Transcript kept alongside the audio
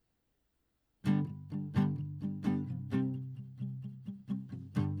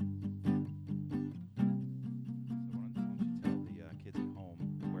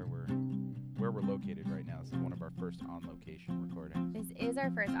right now. This is one of our first on-location recordings. This is our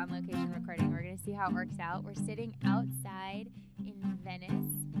first on-location recording. We're going to see how it works out. We're sitting outside in Venice.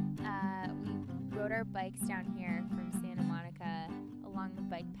 We rode our bikes down here from Santa Monica along the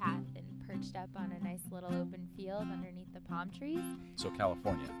bike path and perched up on a nice little open field underneath the palm trees. So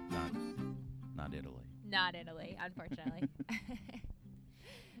California, not Italy. Not Italy, unfortunately.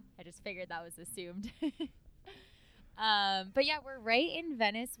 I just figured that was assumed. But yeah, we're right in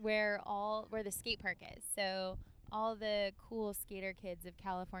Venice where the skate park is. So all the cool skater kids of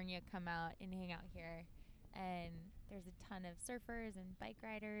California come out and hang out here. And there's a ton of surfers and bike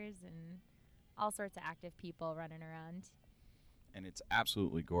riders and all sorts of active people running around. And it's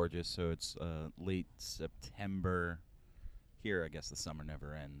absolutely gorgeous. So it's late September. Here, I guess the summer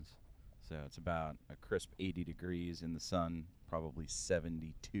never ends. So it's about a crisp 80 degrees in the sun, probably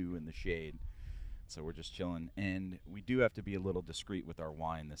 72 in the shade. So we're just chilling. And we do have to be a little discreet with our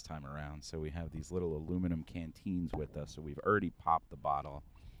wine this time around. So we have these little aluminum canteens with us. So we've already popped the bottle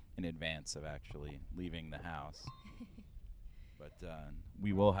in advance of actually leaving the house. But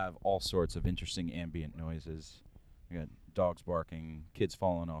we will have all sorts of interesting ambient noises. We got dogs barking, kids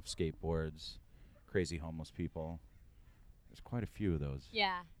falling off skateboards, crazy homeless people. There's quite a few of those.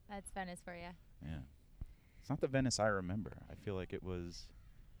 Yeah, that's Venice for you. Yeah. It's not the Venice I remember. I feel like it was,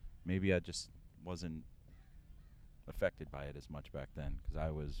 maybe I just wasn't affected by it as much back then because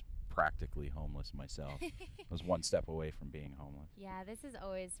I was practically homeless myself. I was one step away from being homeless. Yeah, this has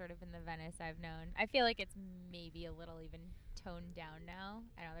always sort of been the Venice I've known. I feel like it's maybe a little even toned down now.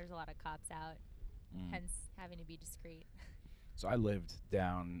 I know there's a lot of cops out, hence having to be discreet. So I lived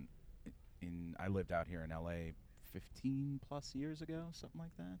out here in LA 15 plus years ago, something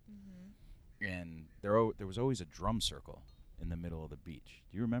like that. Mm-hmm. And there was always a drum circle in the middle of the beach.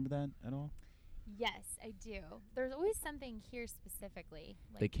 Do you remember that at all? Yes, I do. There's always something here specifically.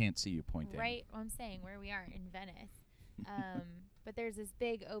 They can't see you pointing. Right, I'm saying where we are in Venice. But there's this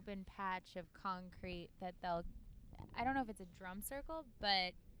big open patch of concrete that I don't know if it's a drum circle,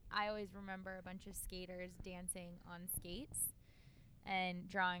 but I always remember a bunch of skaters dancing on skates and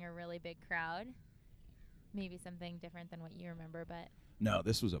drawing a really big crowd. Maybe something different than what you remember, but... No,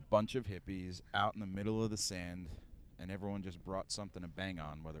 this was a bunch of hippies out in the middle of the sand, and everyone just brought something to bang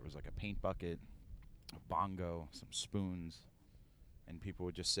on, whether it was like a paint bucket, a bongo, some spoons, and people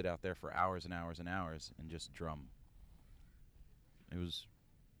would just sit out there for hours and hours and hours and just drum. It's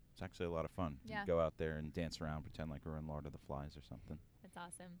actually a lot of fun. Yeah. You'd go out there and dance around, pretend like we're in Lord of the Flies or something. That's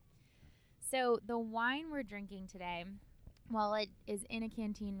awesome. So the wine we're drinking today, while it is in a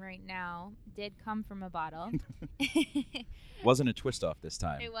canteen right now, did come from a bottle. Wasn't a twist off this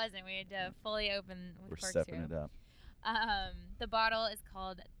time. It wasn't. We had to fully open with We're corkscrew. stepping it up. The bottle is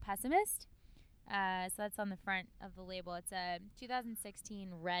called Pessimist. So that's on the front of the label. It's a 2016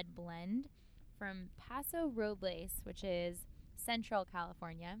 red blend from Paso Robles, which is Central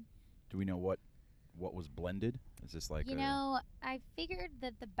California. Do we know what was blended? Is this like I figured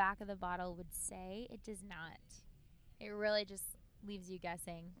that the back of the bottle would say. It does not. It really just leaves you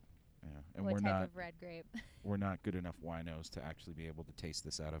guessing and what type of red grape. We're not good enough winos to actually be able to taste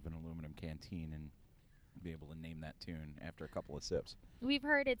this out of an aluminum canteen and be able to name that tune after a couple of sips. We've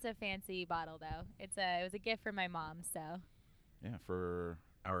heard it's a fancy bottle, though. It was a gift from my mom, so. Yeah, for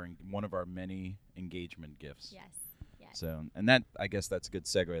one of our many engagement gifts. Yes. So, and that, I guess that's a good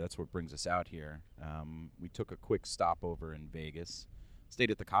segue. That's what brings us out here. We took a quick stopover in Vegas.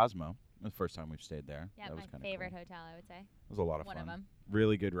 Stayed at the Cosmo. It was the first time we've stayed there. Yeah, that was my favorite hotel, I would say. It was a lot of fun. One of them.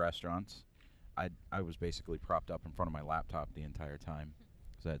 Really good restaurants. I was basically propped up in front of my laptop the entire time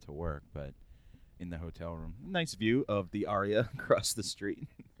because I had to work, but in the hotel room, nice view of the Aria across the street.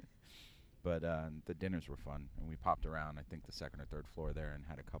 But the dinners were fun, and we popped around, I think, the second or third floor there and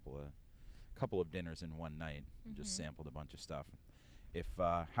had a couple of dinners in one night and just sampled a bunch of stuff. If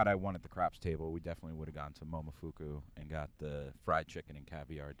had I won at the craps table, we definitely would have gone to Momofuku and got the fried chicken and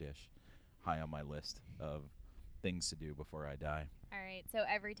caviar dish high on my list of things to do before I die. All right, so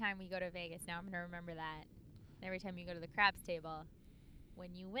every time we go to Vegas, now I'm going to remember that. Every time you go to the craps table,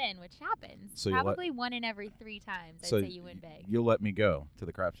 when you win, which happens, so probably 1 in every 3 times, I'd say you win big. You'll let me go to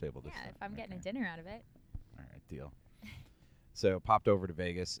the craps table this time? Yeah, if I'm getting a dinner out of it. All right, deal. So popped over to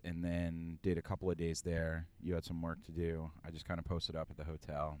Vegas and then did a couple of days there. You had some work to do. I just kind of posted up at the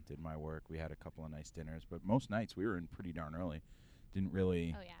hotel, did my work. We had a couple of nice dinners, but most nights we were in pretty darn early. Didn't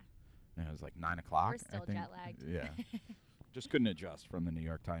really. Oh, yeah. It was like 9 o'clock. We're still jet lagged. Yeah. Just couldn't adjust from the New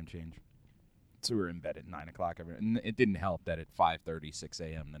York time change. So we were in bed at 9 o'clock. And it didn't help that at 5:30, 6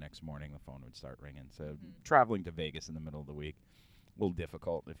 a.m. the next morning the phone would start ringing. So traveling to Vegas in the middle of the week, a little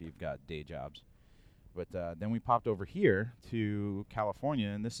difficult if you've got day jobs. But then we popped over here to California,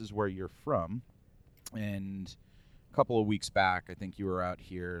 and this is where you're from. And a couple of weeks back, I think you were out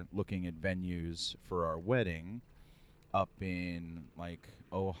here looking at venues for our wedding up in like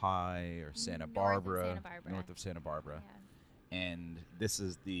Ojai or Santa Barbara, north of Santa Barbara. Yeah. And this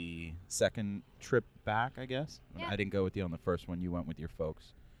is the second trip back, I guess. Yeah. I didn't go with you on the first one. You went with your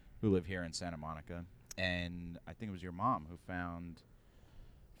folks who live here in Santa Monica. And I think it was your mom who found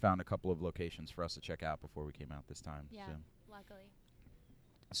a couple of locations for us to check out before we came out this time. Yeah, luckily.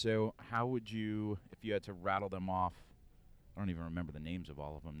 So how would you, if you had to rattle them off, I don't even remember the names of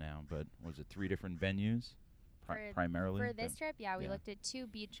all of them now, but was it 3 different venues primarily? For this trip, we looked at 2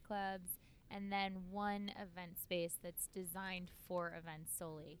 beach clubs and then 1 event space that's designed for events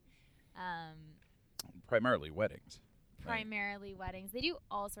solely. Primarily weddings. Primarily weddings. They do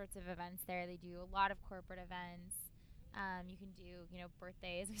all sorts of events there. They do a lot of corporate events. You can do,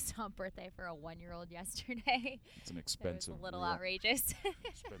 birthdays. We saw a birthday for a 1-year-old yesterday. It's an expensive. It was a little outrageous.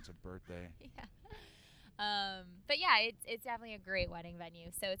 Expensive birthday. Yeah. But yeah, it's definitely a great wedding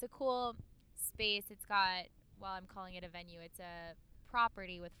venue. So it's a cool space. It's got, well, I'm calling it a venue. It's a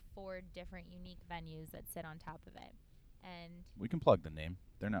property with 4 different unique venues that sit on top of it. And we can plug the name.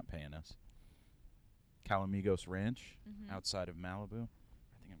 They're not paying us. Calamigos Ranch, outside of Malibu.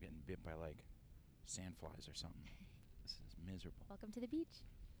 I think I'm getting bit by like sandflies or something. This is miserable. Welcome to the beach.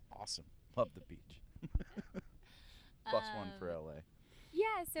 Awesome. Love the beach. +1 for LA.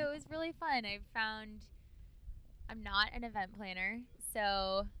 Yeah, so it was really fun. I'm not an event planner,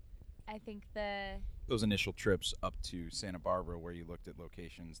 so I think those initial trips up to Santa Barbara where you looked at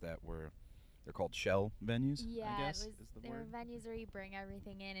locations that they're called shell venues, yeah, I guess they were venues where you bring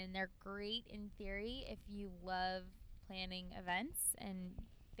everything in, and they're great in theory if you love planning events and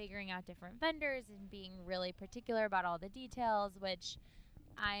figuring out different vendors and being really particular about all the details, which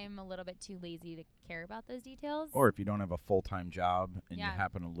I'm a little bit too lazy to care about those details. Or if you don't have a full-time job and you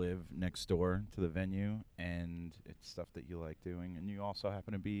happen to live next door to the venue and it's stuff that you like doing, and you also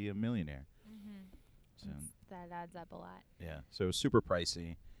happen to be a millionaire. So that adds up a lot. Yeah, so it was super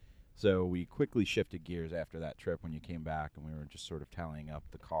pricey. So we quickly shifted gears after that trip when you came back, and we were just sort of tallying up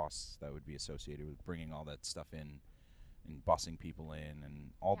the costs that would be associated with bringing all that stuff in and bussing people in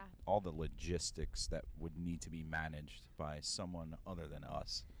and all the logistics that would need to be managed by someone other than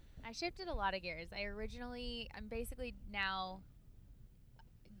us. I shifted a lot of gears. I'm basically now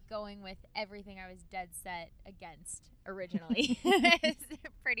going with everything I was dead set against originally. It's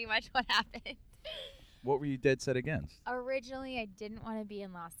pretty much what happened. What were you dead set against? Originally, I didn't want to be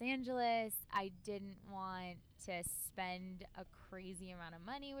in Los Angeles. I didn't want to spend a crazy amount of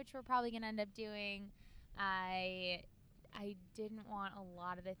money, which we're probably going to end up doing. I didn't want a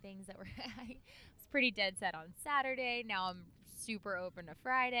lot of the things that I was pretty dead set on Saturday. Now I'm super open to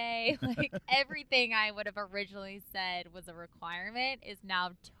Friday. Like everything I would have originally said was a requirement is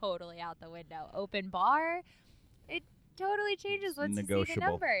now totally out the window. Open bar, it totally changes once you see the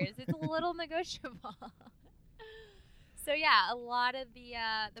numbers. It's a little negotiable. So yeah, a lot of the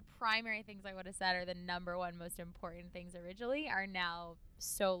primary things I would have said are the number one most important things originally are now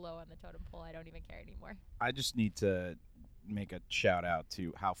so low on the totem pole I don't even care anymore. I just need to make a shout out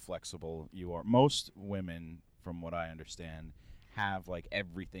to how flexible you are. Most women, from what I understand, have like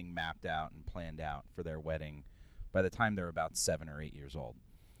everything mapped out and planned out for their wedding by the time they're about 7 or 8 years old.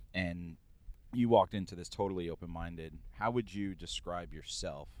 And you walked into this totally open-minded. How would you describe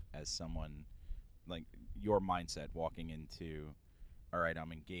yourself as someone, like your mindset walking into, all right,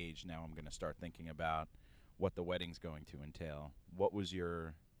 I'm engaged, now I'm going to start thinking about what the wedding's going to entail? What was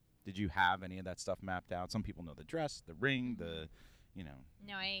did you have any of that stuff mapped out? Some people know the dress, the ring,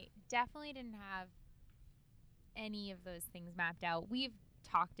 No, I definitely didn't have any of those things mapped out. We've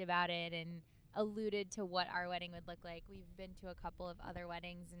talked about it and alluded to what our wedding would look like. We've been to a couple of other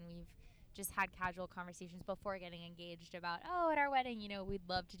weddings, and we've just had casual conversations before getting engaged about, at our wedding, we'd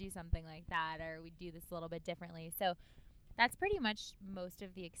love to do something like that, or we'd do this a little bit differently. So that's pretty much most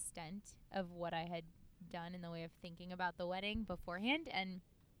of the extent of what I had done in the way of thinking about the wedding beforehand. And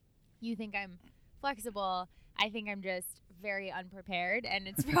you think I'm flexible. I think I'm just very unprepared, and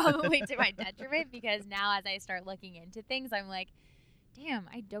it's probably to my detriment, because now as I start looking into things, I'm like, damn,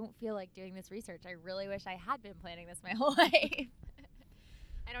 I don't feel like doing this research. I really wish I had been planning this my whole life.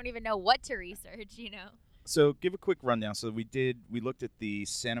 I don't even know what to research, So give a quick rundown. So we looked at the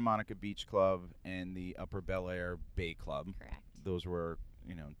Santa Monica Beach Club and the Upper Bel Air Bay Club. Correct. Those were,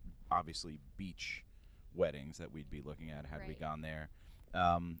 obviously beach weddings that we'd be looking at had we gone there.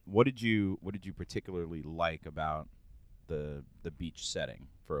 What did you particularly like about the beach setting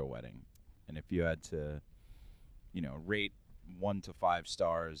for a wedding? And if you had to, rate 1 to 5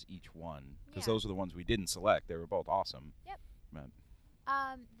 stars each one, because those are the ones we didn't select. They were both awesome. Yep. But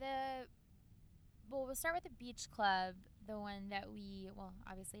Well, we'll start with the beach club, the one that we, well,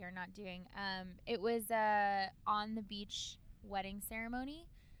 obviously are not doing. It was on the beach wedding ceremony,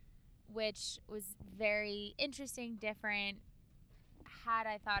 which was very interesting, different. Had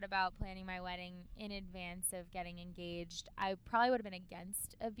I thought about planning my wedding in advance of getting engaged, I probably would have been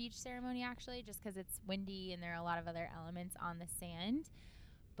against a beach ceremony, actually, just because it's windy and there are a lot of other elements on the sand.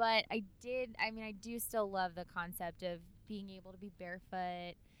 But I do still love the concept of being able to be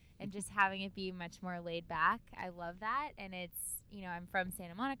barefoot and just having it be much more laid back. I love that. And it's, I'm from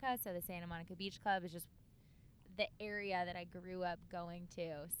Santa Monica, so the Santa Monica Beach Club is just the area that I grew up going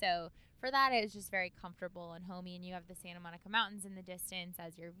to. So for that, it was just very comfortable and homey. And you have the Santa Monica Mountains in the distance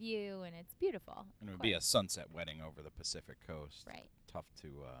as your view, and it's beautiful. And it would be a sunset wedding over the Pacific Coast. Right. Tough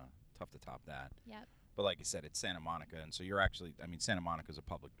to top that. Yep. But like you said, it's Santa Monica, and so you're actually, Santa Monica is a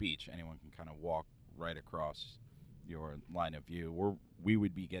public beach. Anyone can kind of walk right across your line of view. We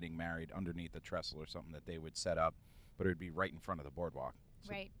would be getting married underneath a trestle or something that they would set up, but it would be right in front of the boardwalk.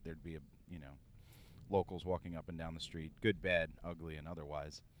 So right. There'd be locals walking up and down the street, good, bad, ugly, and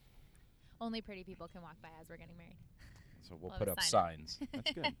otherwise. Only pretty people can walk by as we're getting married. So we'll put up signs.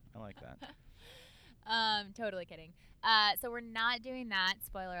 That's good. I like that. Totally kidding. So we're not doing that,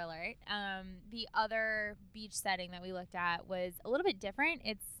 spoiler alert. The other beach setting that we looked at was a little bit different.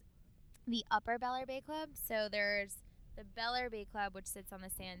 It's the Upper Bel Air Bay Club. So there's the Bel Air Bay Club, which sits on the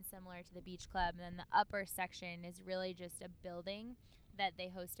sand similar to the beach club. And then the upper section is really just a building that they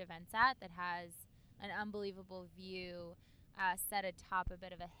host events at that has an unbelievable view set atop a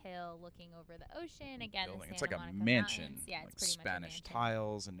bit of a hill looking over the ocean. Again, the Santa it's like Monica a mansion. Mountains. Yeah, like it's pretty Spanish much a mansion.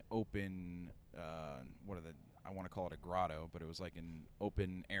 tiles and open, I want to call it a grotto, but it was like an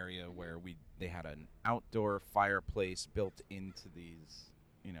open area where they had an outdoor fireplace built into these,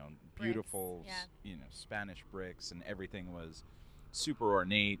 beautiful, Spanish bricks, and everything was super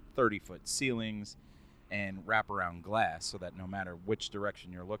ornate, 30-foot ceilings, and wraparound glass, so that no matter which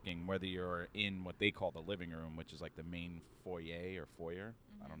direction you're looking, whether you're in what they call the living room, which is like the main foyer,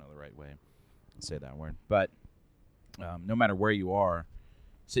 I don't know the right way to say that word, but no matter where you are,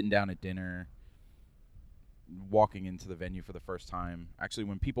 sitting down at dinner, walking into the venue for the first time. Actually,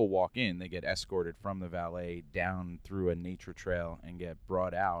 when people walk in, they get escorted from the valet down through a nature trail and get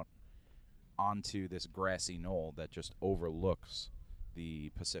brought out onto this grassy knoll that just overlooks the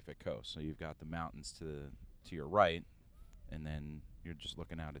Pacific coast. So you've got the mountains to your right, and then you're just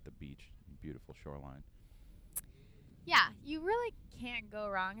looking out at the beach, beautiful shoreline. Yeah, you really can't go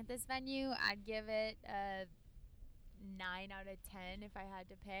wrong at this venue. I'd give it a 9 out of 10 if I had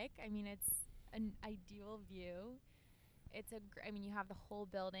to pick. It's an ideal view. You have the whole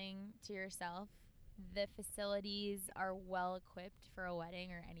building to yourself. The facilities are well equipped for a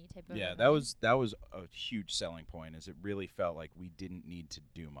wedding or any type of event. That was a huge selling point, is it really felt like we didn't need to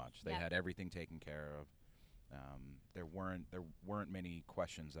do much. They had everything taken care of. There weren't many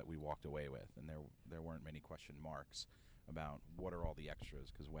questions that we walked away with, and there weren't many question marks about what are all the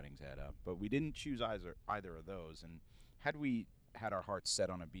extras, because weddings add up. But we didn't choose either of those, and had we had our hearts set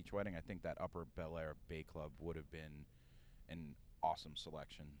on a beach wedding, I think that Upper Bel Air Bay Club would have been an awesome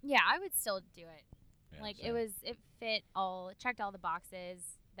selection. Yeah, I would still do it. Yeah, it checked all the boxes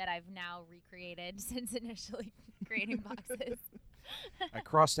that I've now recreated since initially creating boxes. I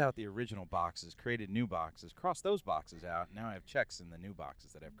crossed out the original boxes, created new boxes, crossed those boxes out. Now I have checks in the new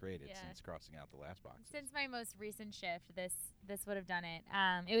boxes that I've created since crossing out the last boxes. Since my most recent shift, this would have done it.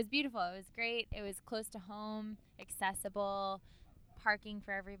 It was beautiful. It was great. It was close to home, accessible, parking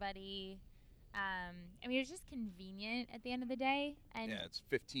for everybody. It was just convenient at the end of the day. And it's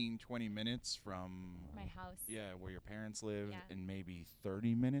 15, 20 minutes from my house. Yeah, where your parents live, and maybe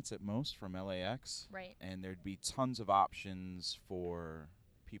 30 minutes at most from LAX. Right. And there'd be tons of options for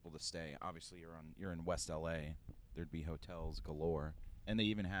people to stay. Obviously, you're in West LA. There'd be hotels galore, and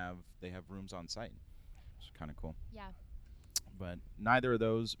they have rooms on site. It's kind of cool. Yeah. But neither of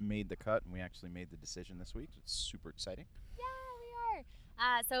those made the cut, and we actually made the decision this week. It's super exciting. Yeah, we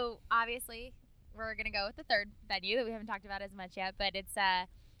are. So obviously, we're gonna go with the third venue that we haven't talked about as much yet, but it's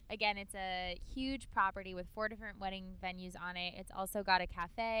it's a huge property with 4 different wedding venues on it. It's also got a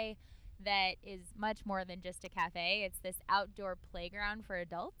cafe that is much more than just a cafe. It's this outdoor playground for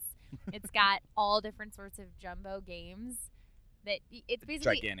adults. It's got all different sorts of jumbo games. It's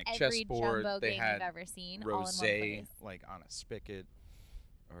basically gigantic every chessboard. jumbo They game had you've ever seen, rosé, all in one place. like on a spigot,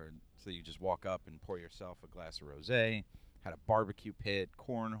 or so you just walk up and pour yourself a glass of rosé. Had a barbecue pit,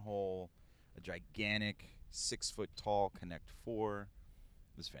 cornhole, a gigantic 6-foot tall Connect 4.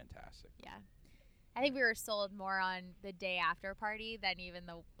 It was fantastic. Yeah. I think we were sold more on the day after party than even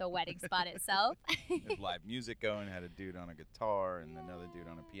the wedding spot itself. With live music going, had a dude on a guitar and another dude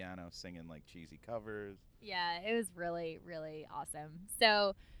on a piano singing like cheesy covers. Yeah, it was really, really awesome.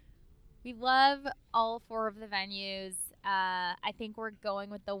 So we love all 4 of the venues. I think we're going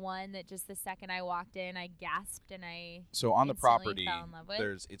with the one that just the second I walked in, I gasped and I So on the instantly property, fell in love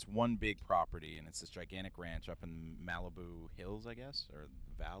with. it's one big property, and it's this gigantic ranch up in Malibu Hills, I guess, or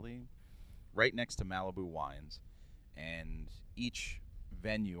Valley, right next to Malibu Wines. And each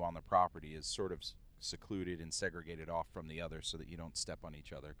venue on the property is sort of secluded and segregated off from the other so that you don't step on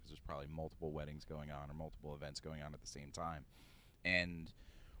each other, because there's probably multiple weddings going on or multiple events going on at the same time. And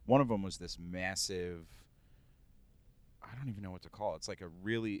one of them was this massive, I don't even know what to call it. It's like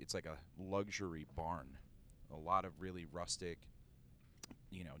a luxury barn. A lot of really rustic,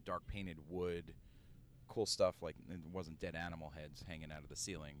 dark painted wood, cool stuff. Like, it wasn't dead animal heads hanging out of the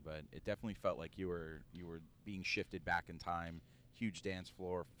ceiling, but it definitely felt like you were being shifted back in time. Huge dance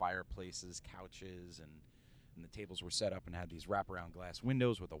floor, fireplaces, couches, and the tables were set up and had these wraparound glass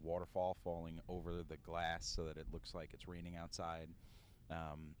windows with a waterfall falling over the glass so that it looks like it's raining outside.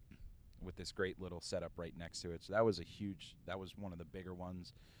 With this great little setup right next to it. So that was one of the bigger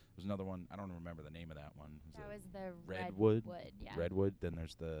ones. There's another one, I don't remember the name of that one. That was the Redwood. Yeah. Redwood. Then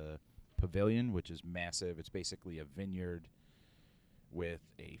there's the Pavilion, which is massive. It's basically a vineyard with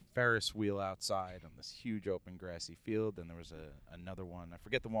a Ferris wheel outside on this huge open grassy field. Then there was another one. I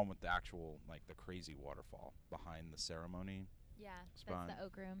forget the one with the actual, like, the crazy waterfall behind the ceremony. Yeah, spot. That's the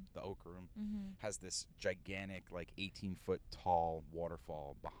Oak Room. The Oak Room Mm-hmm. has this gigantic, like 18-foot tall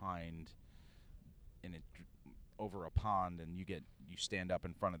waterfall behind, and it over a pond, and you stand up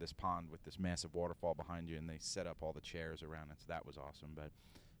in front of this pond with this massive waterfall behind you, and they set up all the chairs around it. So that was awesome. But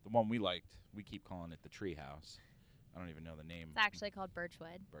the one we liked, we keep calling it the Tree House. I don't even know the name. It's actually called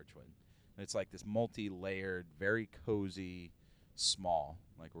Birchwood. Birchwood. And it's like this multi-layered, very cozy, small.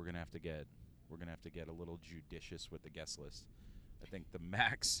 Like, we're gonna have to get a little judicious with the guest list. I think the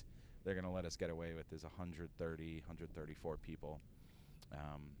max they're going to let us get away with is 134 people.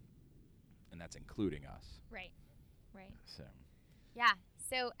 And that's including us. Right. So. Yeah.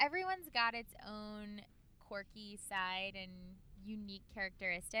 So everyone's got its own quirky side and unique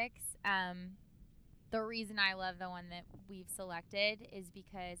characteristics. The reason I love the one that we've selected is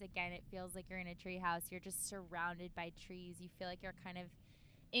because, again, it feels like you're in a tree house. You're just surrounded by trees. You feel like you're kind of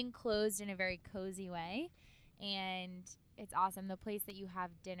enclosed in a very cozy way. And it's awesome. The place that you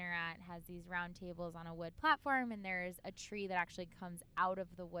have dinner at has these round tables on a wood platform, and there's a tree that actually comes out of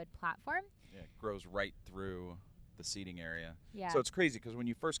the wood platform. Yeah, it grows right through the seating area. Yeah. So it's crazy because when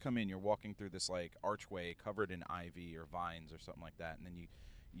you first come in, you're walking through this like archway covered in ivy or vines or something like that, and then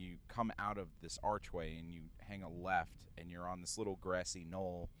you come out of this archway and you hang a left, and you're on this little grassy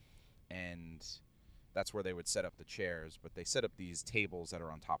knoll, and that's where they would set up the chairs. But they set up these tables that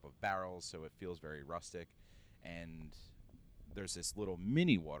are on top of barrels, so it feels very rustic. And there's this little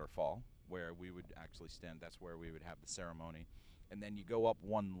mini waterfall where we would actually stand. That's where we would have the ceremony. And then you go up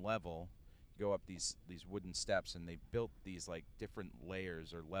one level, you go up these wooden steps, and they've built these like different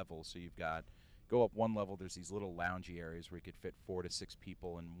layers or levels. So you've got, go up one level, there's these little loungy areas where you could fit 4 to 6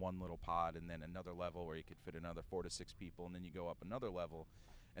 people in one little pod, and then another level where you could fit another 4 to 6 people, and then you go up another level,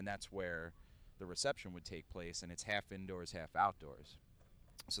 and that's where the reception would take place, and it's half indoors, half outdoors.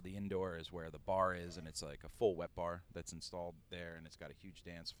 So the indoor is where the bar is, and it's like a full wet bar that's installed there, and it's got a huge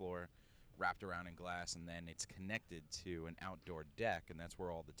dance floor wrapped around in glass, and then it's connected to an outdoor deck, and that's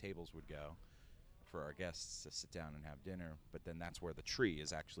where all the tables would go for our guests to sit down and have dinner. But then that's where the tree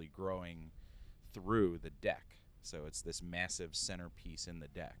is actually growing through the deck. So it's this massive centerpiece in the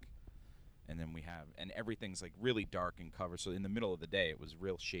deck. And then and everything's like really dark and covered. So in the middle of the day, it was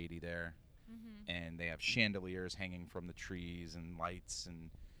real shady there. Mm-hmm. And they have chandeliers hanging from the trees and lights,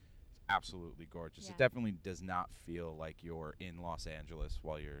 and it's absolutely gorgeous. Yeah. It definitely does not feel like you're in Los Angeles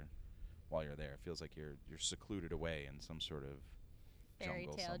while you're there. It feels like you're secluded away in some sort of fairy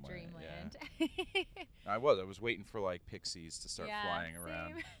jungle tale somewhere. dreamland. Yeah. I was waiting for like pixies to start flying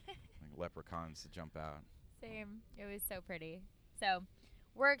around, same. like leprechauns to jump out. Same. It was so pretty. So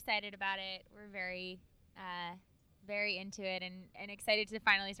we're excited about it. We're very into it, and excited to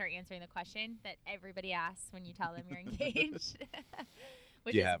finally start answering the question that everybody asks when you tell them you're engaged.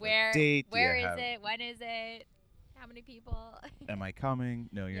 Which is where is it? When is it? How many people? Am I coming?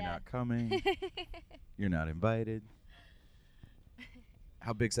 No, you're not coming. You're not invited.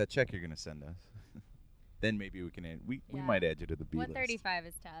 How big's that check you're going to send us? Then maybe we can add, we might add you to the B list. 135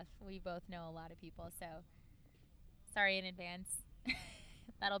 is tough. We both know a lot of people, so sorry in advance.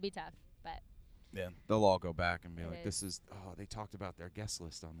 That'll be tough, but yeah, they'll all go back and be it like, is. they talked about their guest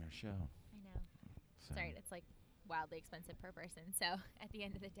list on their show. I know. So That's right. It's like wildly expensive per person. So at the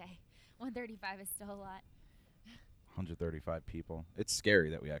end of the day, 135 is still a lot. 135 people. It's scary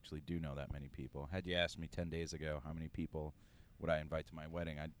that we actually do know that many people. Had you asked me 10 days ago how many people would I invite to my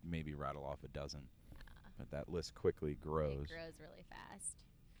wedding, I'd maybe rattle off a dozen. But that list quickly grows. It grows really fast.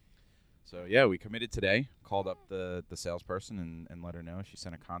 So, yeah, we committed today. Called up the salesperson and let her know. She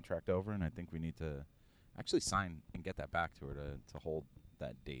sent a contract over, and I think we need to actually sign and get that back to her to hold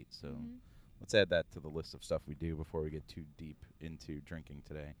that date. So let's add that to the list of stuff we do before we get too deep into drinking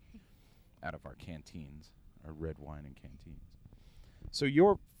today out of our canteens, our red wine and canteens. So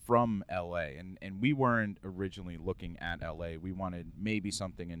you're from L.A., and we weren't originally looking at L.A. We wanted maybe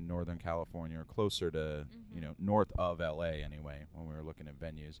something in Northern California or closer to, north of L.A. anyway when we were looking at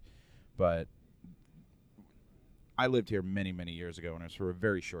venues. But I lived here many, many years ago, and it was for a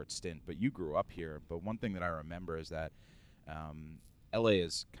very short stint. But you grew up here. But one thing that I remember is that L.A.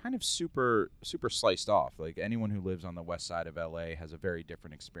 is kind of super, super sliced off. Like, anyone who lives on the west side of L.A. has a very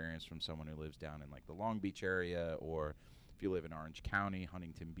different experience from someone who lives down in, like, the Long Beach area, or if you live in Orange County,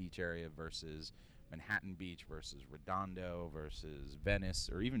 Huntington Beach area versus Manhattan Beach versus Redondo versus Venice,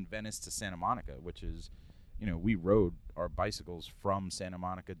 or even Venice to Santa Monica, which is, we rode our bicycles from Santa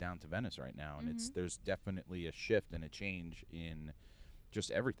Monica down to Venice right now, and there's definitely a shift and a change in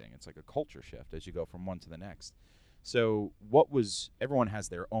just everything. It's like a culture shift as you go from one to the next. So everyone has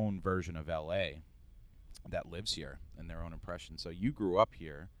their own version of L.A. that lives here and their own impression. So you grew up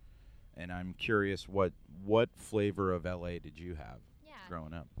here, and I'm curious what flavor of L.A. did you have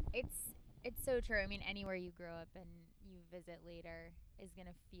growing up? It's so true. I mean, anywhere you grow up and you visit later is going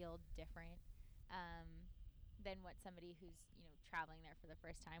to feel different than what somebody who's, traveling there for the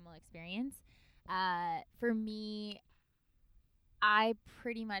first time will experience. For me, I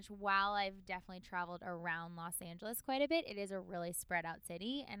pretty much, while I've definitely traveled around Los Angeles quite a bit, it is a really spread out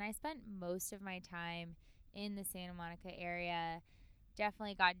city. And I spent most of my time in the Santa Monica area.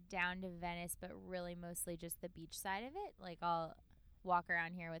 Definitely got down to Venice, but really mostly just the beach side of it. Like, I'll walk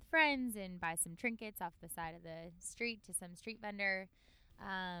around here with friends and buy some trinkets off the side of the street to some street vendor.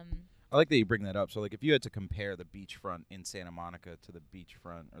 I like that you bring that up. So, like, if you had to compare the beachfront in Santa Monica to the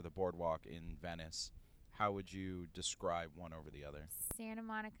beachfront or the boardwalk in Venice, how would you describe one over the other? Santa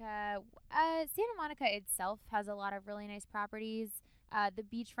Monica itself has a lot of really nice properties. The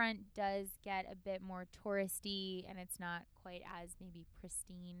beachfront does get a bit more touristy, and it's not quite as maybe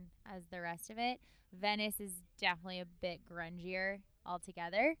pristine as the rest of it. Venice is definitely a bit grungier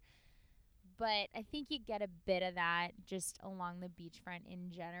altogether. But I think you get a bit of that just along the beachfront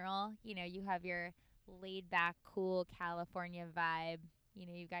in general. You have your laid-back, cool California vibe.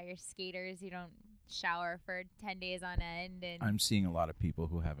 You've got your skaters who don't shower for 10 days on end. And I'm seeing a lot of people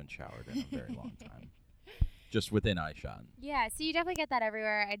who haven't showered in a very long time. Just within eyeshot. Yeah, so you definitely get that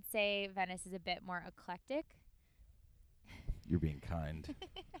everywhere. I'd say Venice is a bit more eclectic. You're being kind.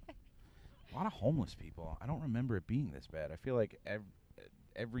 A lot of homeless people. I don't remember it being this bad. I feel like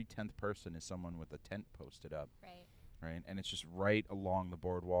every 10th person is someone with a tent posted up. Right? And it's just right along the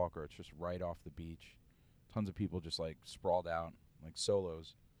boardwalk, or it's just right off the beach. Tons of people just, like, sprawled out, like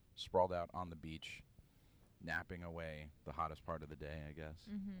solos, sprawled out on the beach, napping away the hottest part of the day, I guess.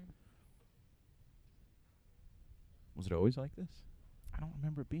 Was it always like this? I don't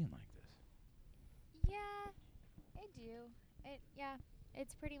remember it being like this. Yeah, I do.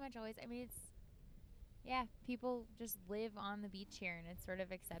 It's pretty much always. I mean, people just live on the beach here, and it's sort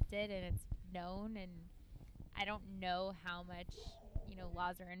of accepted, and it's known, and I don't know how much,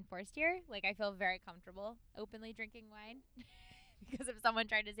 laws are enforced here. Like, I feel very comfortable openly drinking wine because if someone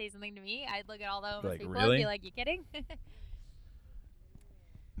tried to say something to me, I'd look at all the homeless people and be like, you kidding?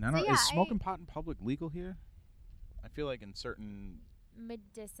 Is smoking pot in public legal here? I feel like in certain...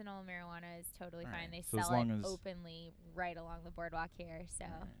 Medicinal marijuana is totally fine. They so sell it openly right along the boardwalk here. So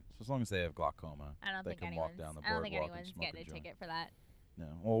as long as they have glaucoma, I don't think anyone's getting a ticket for that. No.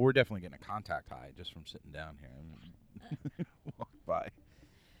 Well, we're definitely getting a contact high just from sitting down here. Walk by.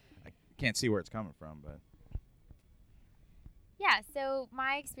 I can't see where it's coming from, but... Yeah, so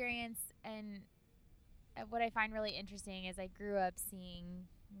my experience and what I find really interesting is I grew up seeing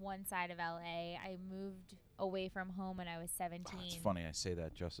one side of LA. I moved away from home when I was 17. Oh, it's funny. I say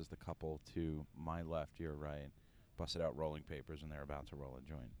that just as the couple to my left, your right, busted out rolling papers and they're about to roll a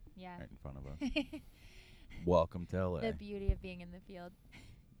joint. Yeah. Right in front of us. Welcome to LA. The beauty of being in the field.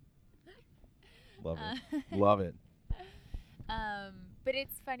 Love it. Love it. But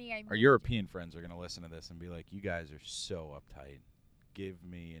it's funny. Our European friends are going to listen to this and be like, you guys are so uptight. Give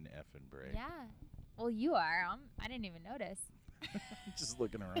me an effing break. Yeah. Well, you are. I didn't even notice. Just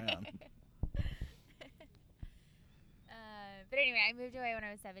looking around. But anyway, I moved away when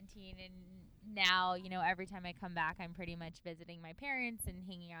I was 17, and now, every time I come back, I'm pretty much visiting my parents and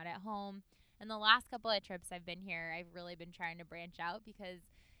hanging out at home. And the last couple of trips I've been here, I've really been trying to branch out because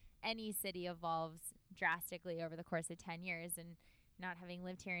any city evolves drastically over the course of 10 years. And not having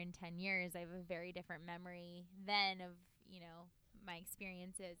lived here in 10 years, I have a very different memory then of, my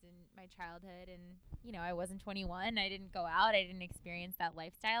experiences in my childhood. And, I wasn't 21. I didn't go out. I didn't experience that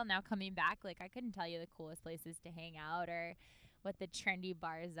lifestyle. Now coming back, I couldn't tell you the coolest places to hang out or what the trendy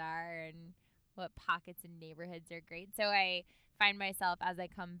bars are and what pockets and neighborhoods are great. So I find myself, as I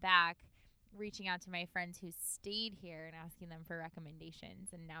come back, reaching out to my friends who stayed here and asking them for recommendations.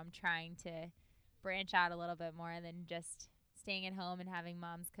 And now I'm trying to branch out a little bit more than just staying at home and having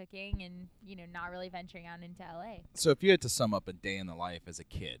mom's cooking and, not really venturing out into LA. So if you had to sum up a day in the life as a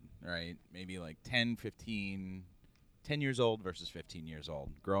kid, right, maybe 10 years old versus 15 years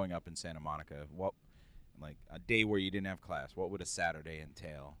old, growing up in Santa Monica, what, a day where you didn't have class, what would a Saturday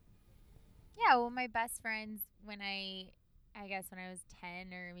entail? Yeah, well, my best friends, when I was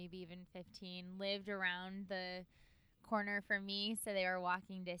 10 or maybe even 15, lived around the corner from me, so they were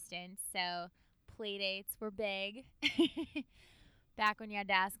walking distance. So play dates were big. Back when you had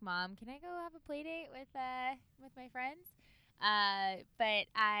to ask mom, can I go have a play date with my friends? But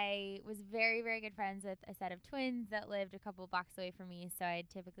I was very, very good friends with a set of twins that lived a couple blocks away from me, so I'd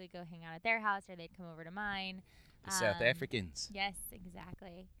typically go hang out at their house or they'd come over to mine. The South Africans. Yes,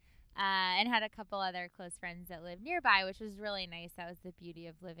 exactly. And had a couple other close friends that lived nearby, which was really nice. That was the beauty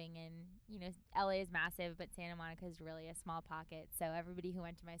of living in, LA is massive, but Santa Monica is really a small pocket. So everybody who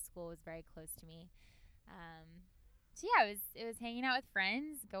went to my school was very close to me. So yeah, it was hanging out with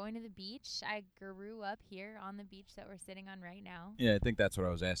friends, going to the beach. I grew up here on the beach that we're sitting on right now. Yeah, I think that's what I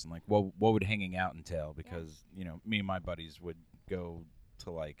was asking. What would hanging out entail? Because, me and my buddies would go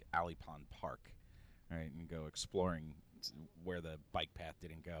to Alley Pond Park, right, and go exploring where the bike path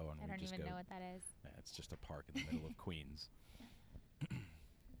didn't go. And I don't even know what that is. Yeah, it's just a park in the middle of Queens.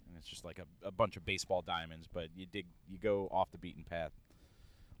 And it's just a bunch of baseball diamonds, but you go off the beaten path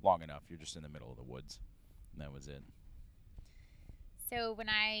long enough, you're just in the middle of the woods. And that was it. So when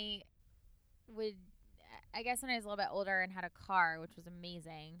I guess when I was a little bit older and had a car, which was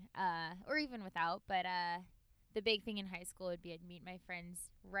amazing, or even without, but the big thing in high school would be I'd meet my friends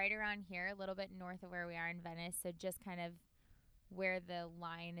right around here, a little bit north of where we are in Venice, so just kind of where the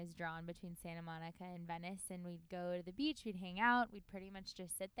line is drawn between Santa Monica and Venice, and we'd go to the beach, we'd hang out, we'd pretty much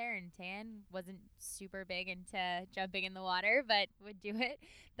just sit there and tan. Wasn't super big into jumping in the water, but would do it.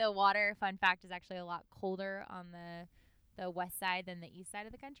 The water, fun fact, is actually a lot colder on the west side than the east side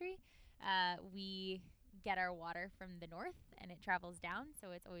of the country. We get our water from the north, and it travels down,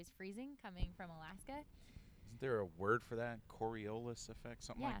 so it's always freezing coming from Alaska. Isn't there a word for that? Coriolis effect,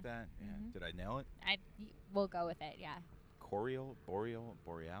 something like that? Yeah. Mm-hmm. Did I nail it? We'll go with it, yeah. Borealis?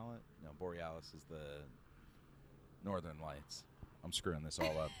 No, Borealis is the northern lights. I'm screwing this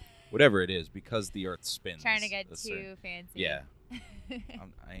all up. Whatever it is, because the Earth spins. Trying to get too fancy. Yeah.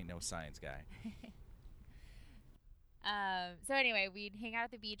 I ain't no science guy. So anyway, we'd hang out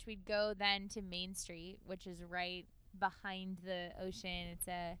at the beach. We'd go then to Main Street, which is right behind the ocean. It's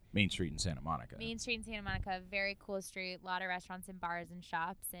a Main Street in Santa Monica. Main Street in Santa Monica, very cool street. A lot of restaurants and bars and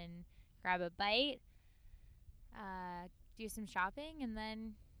shops, and grab a bite, do some shopping, and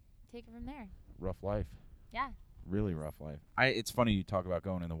then take it from there. Rough life. Yeah. Really rough life. It's funny you talk about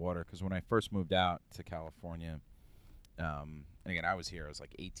going in the water, because when I first moved out to California, and again, I was here, I was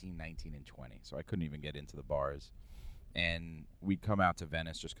 18, 19, and 20, so I couldn't even get into the bars. And we'd come out to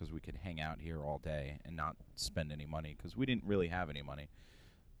Venice just because we could hang out here all day and not spend any money, because we didn't really have any money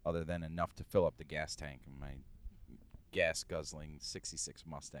other than enough to fill up the gas tank in my gas-guzzling 66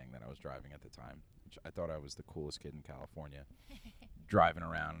 Mustang that I was driving at the time, which I thought I was the coolest kid in California, driving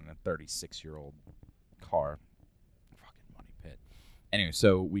around in a 36-year-old car. Fucking money pit. Anyway,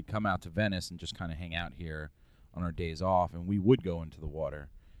 so we'd come out to Venice and just kind of hang out here on our days off, and we would go into the water.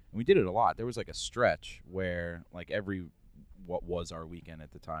 And we did it a lot. There was a stretch where what was our weekend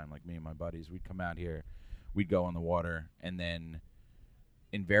at the time, me and my buddies, we'd come out here, we'd go in the water, and then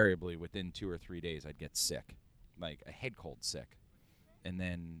invariably within 2 or 3 days I'd get sick, a head cold sick. And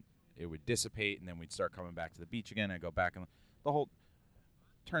then it would dissipate, and then we'd start coming back to the beach again. I'd go back, and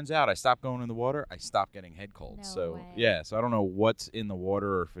turns out I stopped going in the water, I stopped getting head colds. No way. Yeah, so I don't know what's in the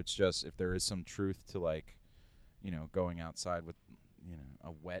water, or if there is some truth to going outside with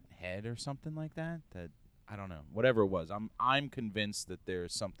a wet head or something like that I don't know. Whatever it was, I'm convinced that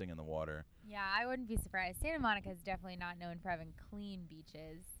there's something in the water. Yeah, I wouldn't be surprised. Santa Monica is definitely not known for having clean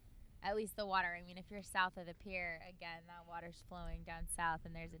beaches. At least the water. I mean, if you're south of the pier, again, that water's flowing down south,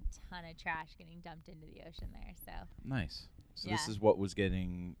 and there's a ton of trash getting dumped into the ocean there. So nice. So Yeah. this is what was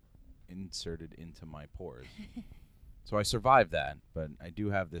getting inserted into my pores. So I survived that, but I do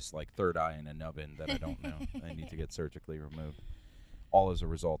have this like third eye in a nubbin that I don't know. I need to get surgically removed. All as a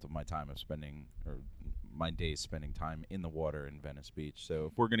result of my time of spending, or my days spending time in the water in Venice Beach. So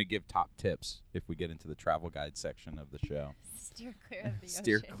if we're going to give top tips, if we get into the travel guide section of the show, Steer clear of the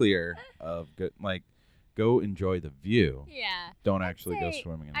steer ocean. clear of go enjoy the view. Yeah. Don't I'd actually go say-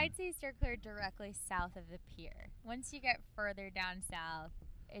 swimming in I'd say steer clear directly south of the pier. Once you get further down south,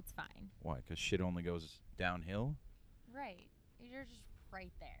 it's fine. Why? Because shit only goes downhill. Right. You're just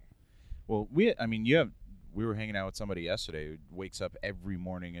right there. Well, we were hanging out with somebody yesterday who wakes up every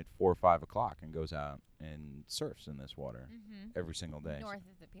morning at 4 or 5 o'clock and goes out and surfs in this water Mm-hmm. every single day. North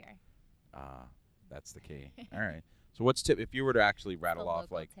of the pier. That's the key. All right. So what's tip if you were to actually It's rattle the off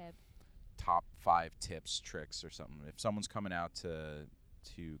local like tip. top 5 tips, tricks, or something? If someone's coming out to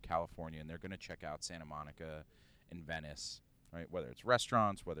California and they're going to check out Santa Monica and Venice, right? Whether it's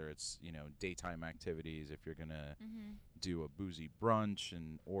restaurants, whether it's daytime activities, if you're going to Mm-hmm. do a boozy brunch,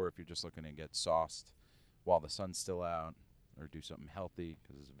 or if you're just looking to get sauced while the sun's still out, or do something healthy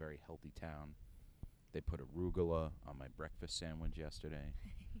because it's a very healthy town. They put arugula on my breakfast sandwich yesterday.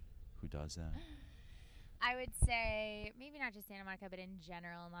 Who does that? I would say maybe not just Santa Monica, but in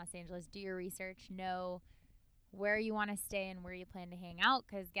general in Los Angeles, do your research, know where you want to stay and where you plan to hang out,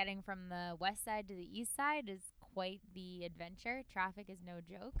 because getting from the west side to the east side is quite the adventure. Traffic is no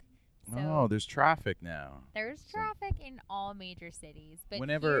joke. So Oh, there's traffic now. there's So- traffic in all major cities, but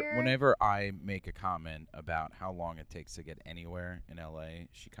Whenever here, I make a comment about how long it takes to get anywhere in LA,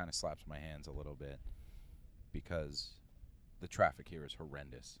 she kind of slaps my hands a little bit because the traffic here is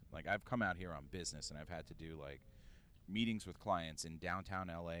horrendous. Like, I've come out here on business and I've had to do like meetings with clients in downtown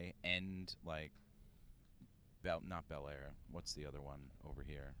LA and like not Bel Air. What's the other one over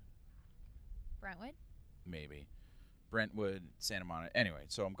here? Brentwood. Maybe Brentwood, Santa Monica. Anyway,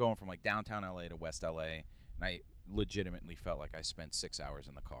 so I'm going from like downtown LA to West LA, and I legitimately felt like I spent 6 hours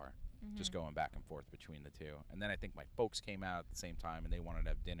in the car just going back and forth between the two. And then I think my folks came out at the same time and they wanted to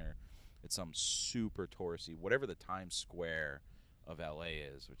have dinner at some super touristy, whatever the Times Square of LA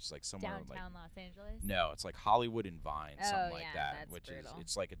is, which is like somewhere Downtown Los Angeles. no, it's like Hollywood and Vine, Oh, something like yeah, that, that's which brutal. is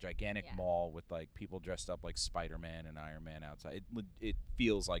it's like a gigantic Yeah. mall with like people dressed up like Spider-Man and Iron Man outside. It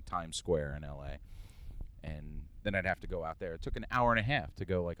feels like Times Square in LA. And then I'd have to go out there. It took an hour and a half to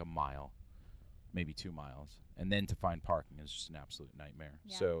go like a mile, maybe 2 miles. And then to find parking is just an absolute nightmare.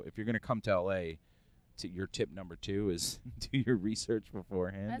 Yeah. So if you're going to come to LA, your tip number 2 is do your research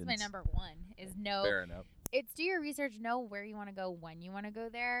beforehand. That's my number one. Is know Fair enough. it's do your research, know where you want to go, when you want to go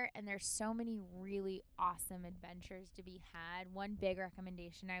there, and there's so many really awesome adventures to be had. One big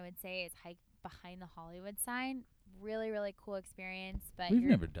recommendation I would say is hike behind the Hollywood sign. Really, really cool experience. But We've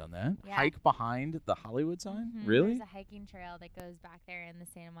you're- never done that. Yeah. Hike behind the Hollywood sign? Mhm. Really? There's a hiking trail that goes back there in the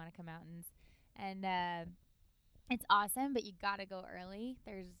Santa Monica Mountains, and it's awesome. But you gotta go early.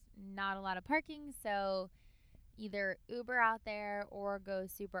 There's not a lot of parking, so either Uber out there or go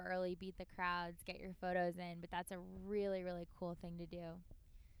super early, beat the crowds, get your photos in. But that's a really, really cool thing to do.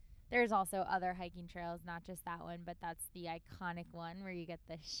 There's also other hiking trails, not just that one, but that's the iconic one where you get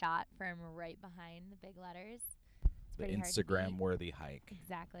the shot from right behind the big letters. It's The pretty hard to beat. Instagram-worthy hike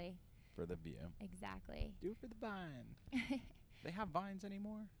Exactly. for the view. Exactly. Do it for the vine. They have vines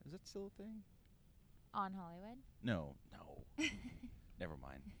anymore? Is that still a thing? On Hollywood. No. Never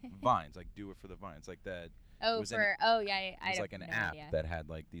mind. Vines, like do it for the vines, like that. Oh, was for an- I It was don't like an no app idea. that had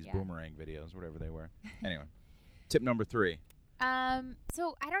like these Yeah. boomerang videos, whatever they were. Anyway, tip number 3.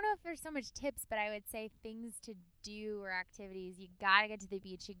 So I don't know if there's so much tips, but I would say things to do or activities. You gotta get to the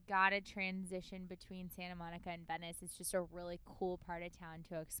beach. You gotta transition between Santa Monica and Venice. It's just a really cool part of town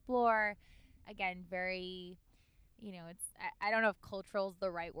to explore. Again, very, it's I don't know if cultural is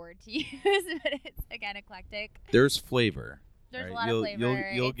the right word to use, but it's again eclectic. There's flavor. There's right? a lot you'll, of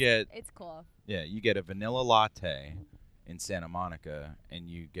flavor. You'll get It's cool. you get a vanilla latte in Santa Monica, and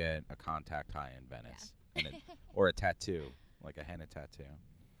you get a contact high in Venice, or a tattoo, like a henna tattoo,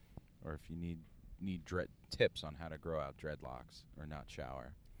 or if you need tips on how to grow out dreadlocks or not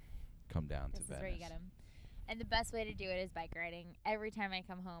shower, come down This to is Venice. where you get them. And the best way to do it is bike riding. Every time I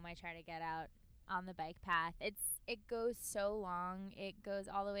come home, I try to get out on the bike path. It goes so long. It goes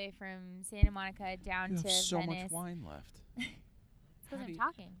all the way from Santa Monica down You to have so Venice. much wine left. It's How because do I'm you-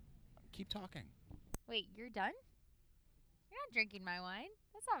 talking. Keep talking. Wait, you're done? You're not drinking my wine.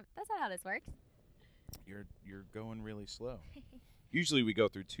 That's not how this works. You're going really slow. Usually we go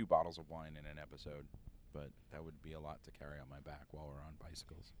through 2 bottles of wine in an episode, but that would be a lot to carry on my back while we're on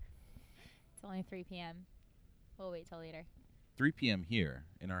bicycles. It's only 3 p.m. We'll wait till later. 3 p.m. here.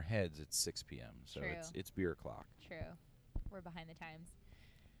 In our heads, it's 6 p.m. So True. it's beer o'clock. True. we're behind the times.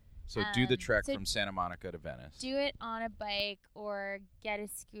 So do the trek so from Santa Monica to Venice. Do it on a bike or get a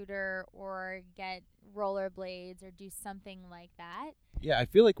scooter or get rollerblades or do something like that. Yeah, I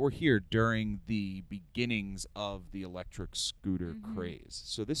feel like we're here during the beginnings of the electric scooter Mhm. craze.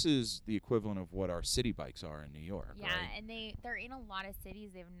 So this is the equivalent of what our city bikes are in New York, Yeah, right? and they're in a lot of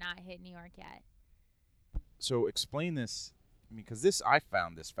cities. They've not hit New York yet. So explain this, I mean, because I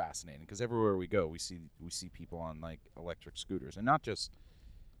found this fascinating. Because everywhere we go, we see people on like electric scooters, and not just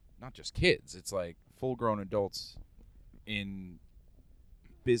kids. It's like full-grown adults in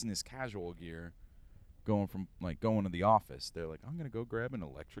business casual gear, going to the office. They're like, I'm gonna go grab an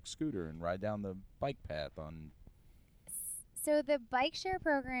electric scooter and ride down the bike path on. So the bike share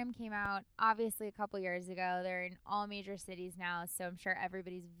program came out obviously a couple years ago. They're in all major cities now, so I'm sure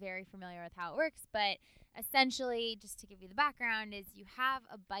everybody's very familiar with how it works. But essentially, just to give you the background, is you have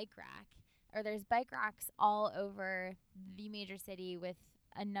a bike rack, or there's bike racks all over the major city with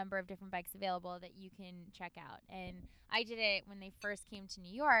a number of different bikes available that you can check out. And I did it when they first came to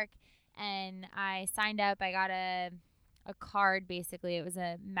New York, and I signed up. I got a card, basically. It was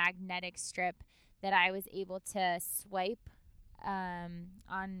a magnetic strip that I was able to swipe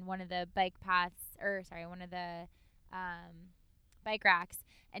on one of the one of the bike racks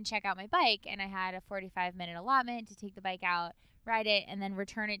and check out my bike. And I had a 45-minute allotment to take the bike out, ride it, and then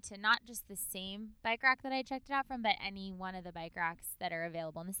return it to not just the same bike rack that I checked it out from, but any one of the bike racks that are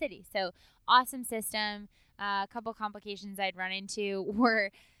available in the city. So awesome system. A couple complications I'd run into were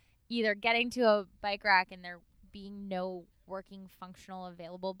either getting to a bike rack and there being no working, functional,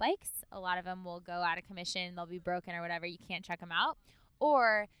 available bikes. A lot of them will go out of commission. They'll be broken or whatever. You can't check them out.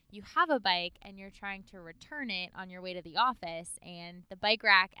 Or you have a bike and you're trying to return it on your way to the office, and the bike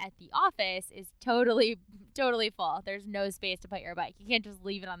rack at the office is totally full. There's no space to put your bike. You can't just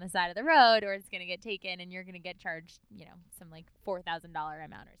leave it on the side of the road, or it's going to get taken and you're going to get charged, some like $4,000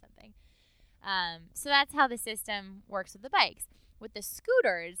 amount or something. So that's how the system works with the bikes. With the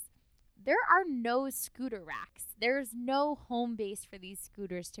scooters, there are no scooter racks. There's no home base for these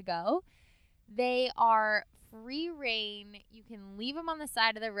scooters to go. They are free reign. You can leave them on the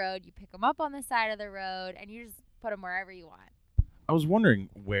side of the road. You pick them up on the side of the road, and you just put them wherever you want. I was wondering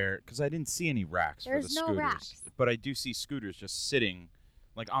where, because I didn't see any racks There's for the no scooters. racks. But I do see scooters just sitting,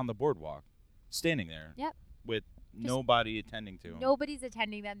 like on the boardwalk, standing there. Yep. With Just nobody attending to them. Nobody's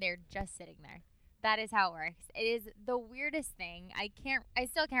attending them. They're just sitting there. That is how it works. It is the weirdest thing. I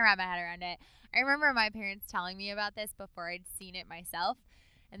still can't wrap my head around it. I remember my parents telling me about this before I'd seen it myself.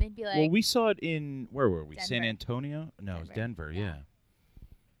 And they'd be like, well, we saw it in, where were we? Denver. San Antonio? No, it was Denver, yeah. yeah.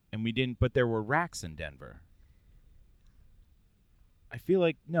 And we didn't, but there were racks in Denver. I feel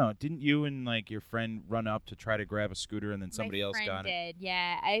like, no, didn't you and like your friend run up to try to grab a scooter and then somebody else got it?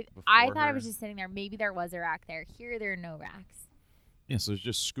 Yeah. I before thought her? it was just sitting there. Maybe there was a rack there. Here, there are no racks. Yeah, so there's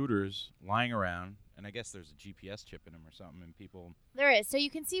just scooters lying around, and I guess there's a GPS chip in them or something, and people. There is. So you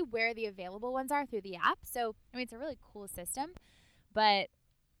can see where the available ones are through the app. So, I mean, it's a really cool system. But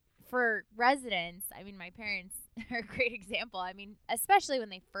for residents, I mean, my parents are a great example. I mean, especially when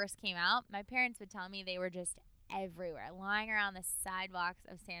they first came out, my parents would tell me they were just everywhere, lying around the sidewalks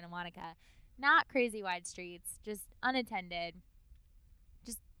of Santa Monica. Not crazy wide streets, just unattended.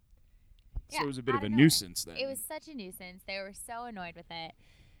 So it was a bit out of a nowhere. nuisance then. It was such a nuisance. They were so annoyed with it.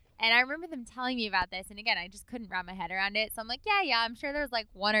 And I remember them telling me about this. And again, I just couldn't wrap my head around it. So I'm like, yeah, I'm sure there's like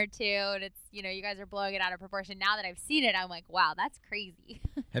one or two. And it's, you guys are blowing it out of proportion. Now that I've seen it, I'm like, wow, that's crazy.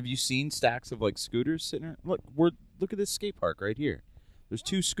 Have you seen stacks of like scooters sitting there? Look at this skate park right here. There's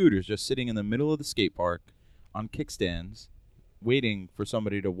two scooters just sitting in the middle of the skate park on kickstands, waiting for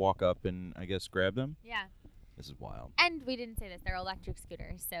somebody to walk up and I guess grab them. Yeah. This is wild. And we didn't say this. They're electric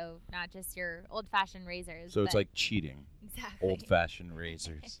scooters. So not just your old-fashioned razors. So it's but- like cheating. Exactly. Old-fashioned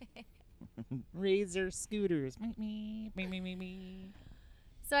razors. Razor scooters. Me.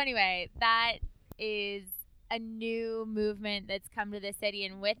 So anyway, that is a new movement that's come to the city.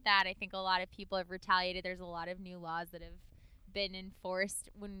 And with that, I think a lot of people have retaliated. There's a lot of new laws that have been enforced.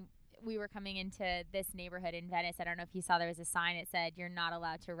 When we were coming into this neighborhood in Venice, I don't know if you saw, there was a sign that said, you're not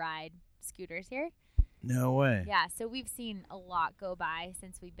allowed to ride scooters here. No way. Yeah, so we've seen a lot go by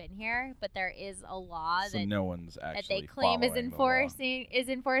since we've been here, but there is a law So that no one's actually that they claim is following the law.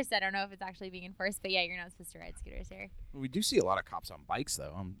 enforced. I don't know if it's actually being enforced, but yeah, you're not supposed to ride scooters here. We do see a lot of cops on bikes,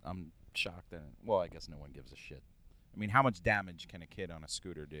 though. I'm shocked that. Well, I guess no one gives a shit. I mean, how much damage can a kid on a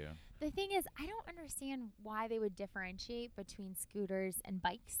scooter do? The thing is, I don't understand why they would differentiate between scooters and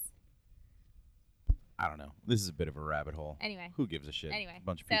bikes. I don't know. This is a bit of a rabbit hole. Anyway. Who gives a shit? Anyway, A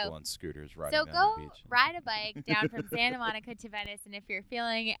bunch of so- people on scooters riding So down go the beach. ride a bike down from Santa Monica to Venice, and if you're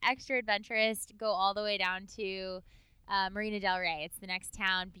feeling extra adventurous, go all the way down to Marina Del Rey. It's the next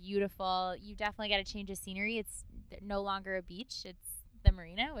town. Beautiful. You definitely got to change the scenery. It's no longer a beach. It's the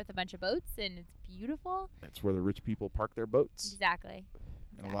marina with a bunch of boats, and it's beautiful. That's where the rich people park their boats. Exactly.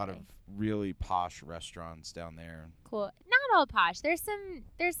 And a lot of really posh restaurants down there. Cool. Not all posh. There's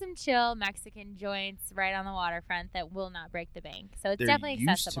some chill Mexican joints right on the waterfront that will not break the bank. So it's definitely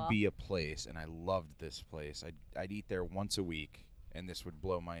accessible. There used to be a place, and I loved this place. I'd eat there once a week, and this would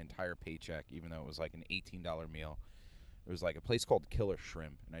blow my entire paycheck, even though it was like an $18 meal. It was like a place called Killer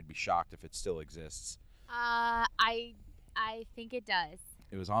Shrimp, and I'd be shocked if it still exists. I think it does.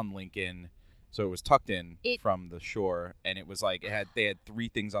 It was on Lincoln, so it was tucked in from the shore, and it was like they had 3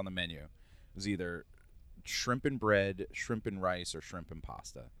 things on the menu. It was either shrimp and bread, shrimp and rice, or shrimp and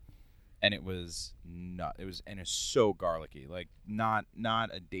pasta. And it was it's so garlicky, like not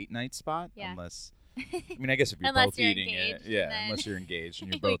a date night spot unless I mean I guess if you're both eating it, unless you're engaged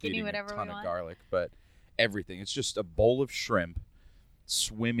and you're both eating a ton of garlic, but everything. It's just a bowl of shrimp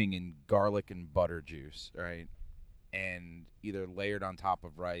swimming in garlic and butter juice, right? And either layered on top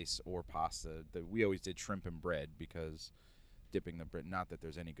of rice or pasta. We always did shrimp and bread because dipping the bread, not that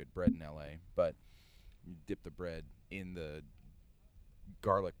there's any good bread in LA, but you dip the bread in the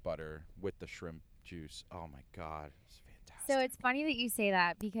garlic butter with the shrimp juice. Oh my God, it's fantastic. So it's funny that you say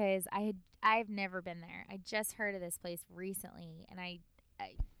that because I've never been there. I just heard of this place recently, and I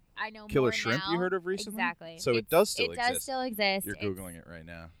know Killer more Shrimp now. You heard of recently? Exactly. So it does still exist. It does still exist. You're Googling it right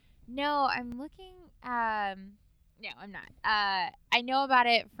now. No, I'm looking. No, I'm not. I know about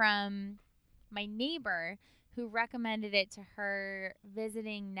it from my neighbor who recommended it to her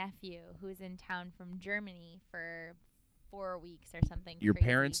visiting nephew who's in town from Germany for 4 weeks or something. Your crazy.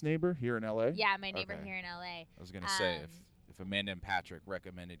 parents' neighbor here in LA? Yeah, my neighbor here in LA. I was going to say, if Amanda and Patrick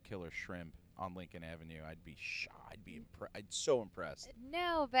recommended Killer Shrimp on Lincoln Avenue, I'd be shocked. I'd so impressed.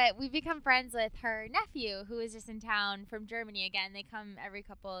 No, but we've become friends with her nephew who is just in town from Germany again. They come every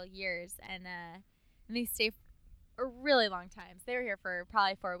couple years, and they stay a really long time. So they were here for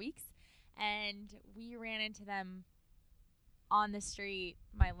probably 4 weeks, and we ran into them on the street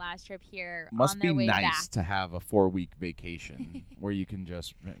my last trip here. Must on their be way nice back. to have a 4-week vacation where you can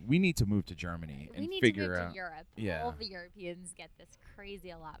just. We need to move to Germany and figure out. To Europe. Yeah, all the Europeans get this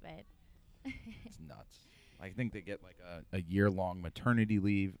crazy allotment. It's nuts. I think they get like a year-long maternity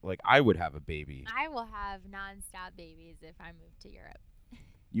leave. Like I would have a baby. I will have nonstop babies if I move to Europe.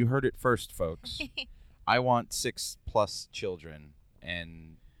 You heard it first, folks. I want 6+ children,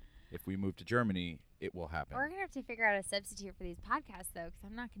 and if we move to Germany, it will happen. We're going to have to figure out a substitute for these podcasts, though, because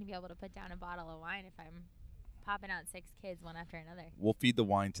I'm not going to be able to put down a bottle of wine if I'm popping out 6 kids one after another. We'll feed the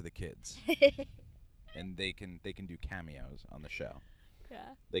wine to the kids, and they can do cameos on the show. Yeah.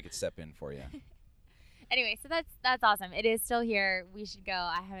 They could step in for you. Anyway, so that's awesome. It is still here. We should go.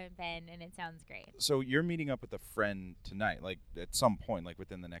 I haven't been, and it sounds great. So you're meeting up with a friend tonight. Like at some point, like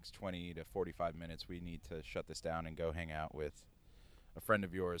within the next 20 to 45 minutes, we need to shut this down and go hang out with a friend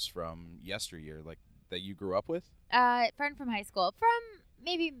of yours from yesteryear, like that you grew up with? Friend from high school, from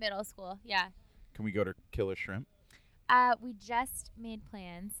maybe middle school. Yeah. Can we go to Killer Shrimp? We just made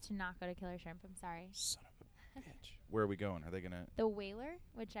plans to not go to Killer Shrimp. I'm sorry. Son of a bitch. Where are we going? Are they gonna? The Whaler,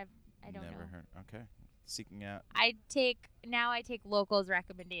 which I don't know. Never heard. Okay. Seeking out. I take locals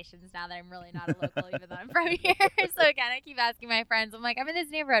recommendations now that I'm really not a local, even though I'm from here. So again, I keep asking my friends. I'm like, I'm in this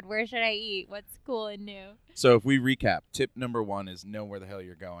neighborhood. Where should I eat? What's cool and new? So if we recap, tip number 1 is know where the hell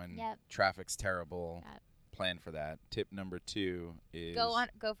you're going. Yep. Traffic's terrible. Yep. Plan for that. Tip number 2 is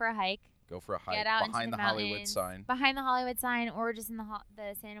go for a hike. Go for a hike. Get out behind into the Hollywood sign. Behind the Hollywood sign, or just in the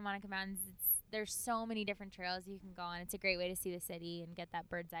Santa Monica Mountains. There's so many different trails you can go on. It's a great way to see the city and get that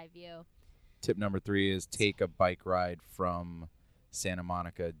bird's eye view. Tip number 3 is take a bike ride from Santa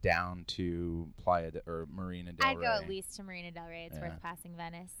Monica down to Marina Del Rey. I'd go at least to Marina Del Rey. It's worth passing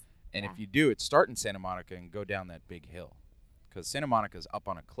Venice. And if you do it, start in Santa Monica and go down that big hill. Because Santa Monica's up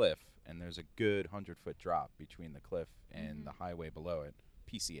on a cliff, and there's a good 100-foot drop between the cliff and the highway below it,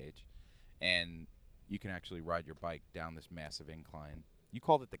 PCH. And you can actually ride your bike down this massive incline. You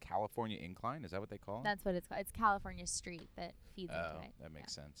called it the California Incline? Is that what they call it? That's what it's called. It's California Street that feeds into it. That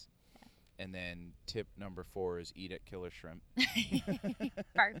makes sense. And then tip number 4 is eat at Killer Shrimp.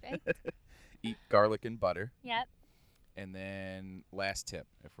 Perfect. Eat garlic and butter. Yep. And then last tip,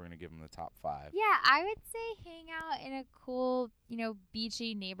 if we're going to give them the top 5. Yeah, I would say hang out in a cool,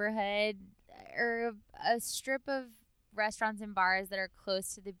 beachy neighborhood or a strip of restaurants and bars that are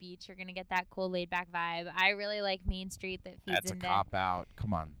close to the beach. You're going to get that cool laid-back vibe. I really like Main Street that feeds into... That's a cop-out.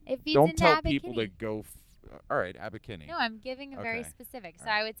 Come on. It feeds Don't into tell Abbot people Kinney. to go... All right, Abbot Kinney. No, I'm giving a very specific. So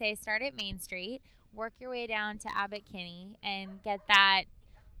I would say start at Main Street, work your way down to Abbot Kinney, and get that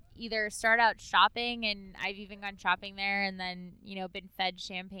either start out shopping, and I've even gone shopping there, and then been fed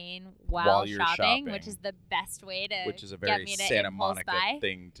champagne while you're shopping, which shopping. is the best way to Which is a get very me to Santa impulse Monica buy.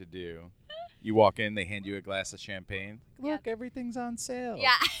 thing to do. You walk in, they hand you a glass of champagne. Look, Yep. everything's on sale.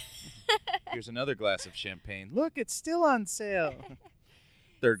 Yeah. Here's another glass of champagne. Look, it's still on sale.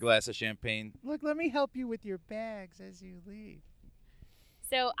 Third glass of champagne. Look, let me help you with your bags as you leave.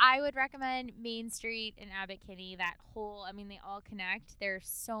 So I would recommend Main Street and Abbot Kinney. That whole, they all connect. There's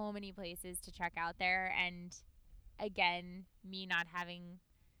so many places to check out there. And again, me not having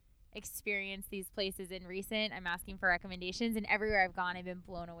experienced these places in recent, I'm asking for recommendations. And everywhere I've gone, I've been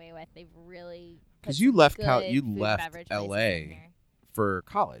blown away with. They've really Because you left good food and left beverage places in LA here. for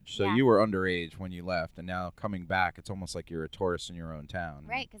college, so Yeah. you were underage when you left, and now coming back, it's almost like you're a tourist in your own town.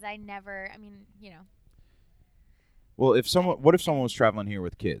 Right, because I never, Well, what if someone was traveling here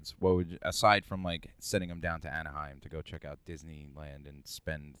with kids? What would aside from like sending them down to Anaheim to go check out Disneyland and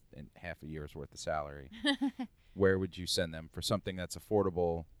spend half a year's worth of salary, where would you send them for something that's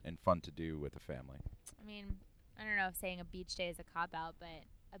affordable and fun to do with a family? I don't know if saying a beach day is a cop-out, but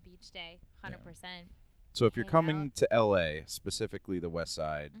a beach day, 100%. So if you're Hang coming out. to LA, specifically the West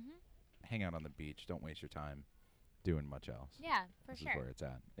Side, Mhm. hang out on the beach. Don't waste your time doing much else. Yeah, for This is sure. where it's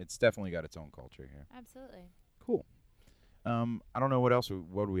at. It's definitely got its own culture here. Absolutely. Cool. I don't know what else.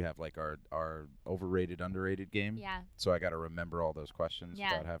 What do we have? Like our overrated, underrated game. Yeah. So I got to remember all those questions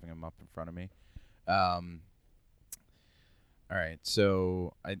Yeah. without having them up in front of me. All right.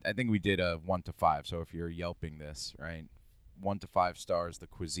 So I think we did a 1 to 5. So if you're Yelping this, right, 1 to 5 stars, the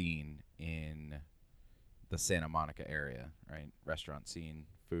cuisine in the Santa Monica area, right? Restaurant scene,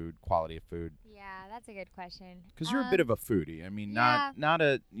 food, quality of food. Yeah, that's a good question. Because you're a bit of a foodie. I mean, yeah.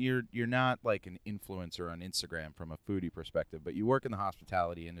 you're not like an influencer on Instagram from a foodie perspective, but you work in the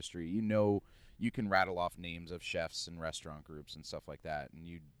hospitality industry. You know, you can rattle off names of chefs and restaurant groups and stuff like that, and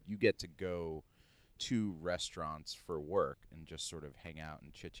you get to go to restaurants for work and just sort of hang out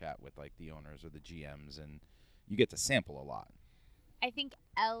and chit chat with like the owners or the GMs, and you get to sample a lot. I think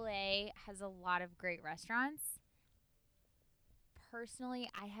LA has a lot of great restaurants. Personally,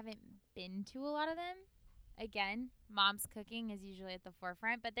 I haven't been to a lot of them. Again, mom's cooking is usually at the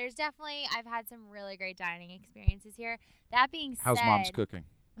forefront, but there's definitely, I've had some really great dining experiences here. That being said, How's mom's cooking?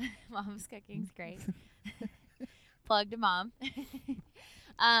 Mom's cooking's great. Plug to mom.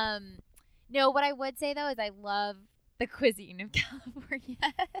 No, what I would say though is I love the cuisine of California.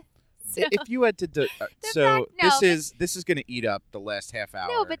 So, If you had to do, this is going to eat up the last half hour.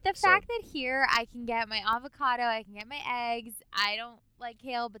 no, but the so- fact that here I can get my avocado, I can get my eggs. I don't like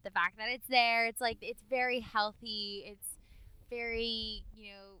kale, but the fact that it's there, it's like it's very healthy. It's very,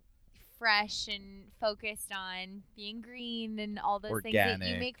 fresh and focused on being green and all those things that you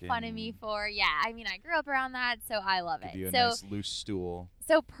Organic make fun of me and- for. Yeah, I grew up around that, so I love give it. you a So nice loose stool.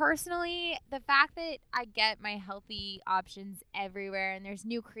 So personally, the fact that I get my healthy options everywhere, and there's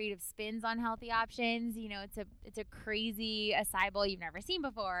new creative spins on healthy options, it's a crazy acai bowl you've never seen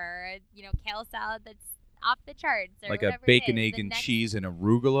before, or, kale salad that's off the charts, or Like a whatever it bacon, is. egg, The and next- cheese and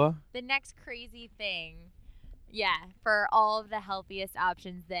arugula. The next crazy thing, yeah, for all of the healthiest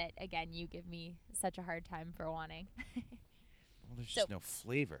options that again you give me such a hard time for wanting. Well, there's So- just no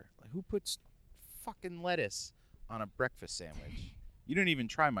flavor. Like, who puts fucking lettuce on a breakfast sandwich? You didn't even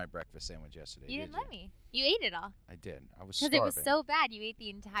try my breakfast sandwich yesterday. You did didn't let me. You ate it all I did. I was because starving. it was so bad. You ate the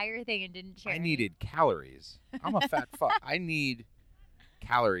entire thing and didn't share. I any. needed calories. I'm a fat fuck. I need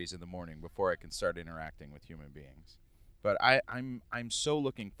calories in the morning before I can start interacting with human beings. But I'm so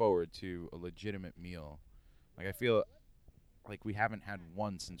looking forward to a legitimate meal. Like, I feel like we haven't had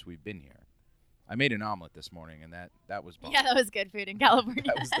one since we've been here. I made an omelet this morning, and that was bomb. Yeah, that was good food in California.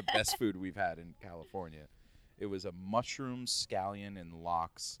 That was the best food we've had in California. It was a mushroom, scallion, and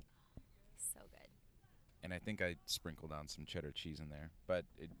lox, So good. and I think I sprinkled on some cheddar cheese in there. But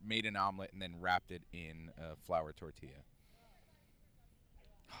it made an omelet and then wrapped it in a flour tortilla.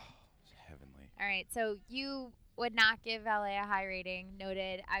 It's heavenly. All right, so you would not give LA a high rating.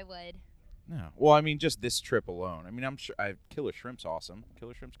 Noted. I would. No. Well, I mean, just this trip alone. I mean, I'm sure Killer Shrimp's awesome.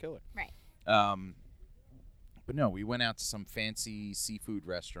 Killer Shrimp's killer. Right. But no, we went out to some fancy seafood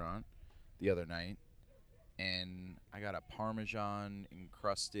restaurant the other night, and I got a Parmesan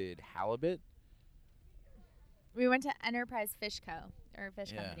encrusted halibut. We went to Enterprise Fish Co. or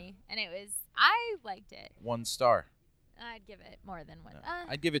Fish Yeah. Company, and I liked it. 1 star. I'd give it more than one. No.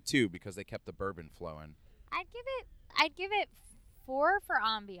 I'd give it 2 because they kept the bourbon flowing. I'd give it 4 for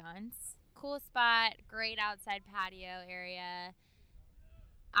ambiance. Cool spot, great outside patio area.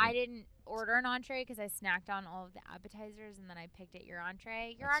 I didn't order an entree because I snacked on all of the appetizers and then I picked at your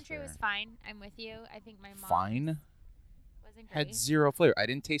entree. Your That's entree was fair. fine. I'm with you. I think my mom Fine. was wasn't great. Had zero flavor. I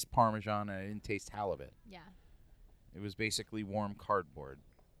didn't taste Parmesan and I didn't taste halibut. Yeah. It was basically warm cardboard.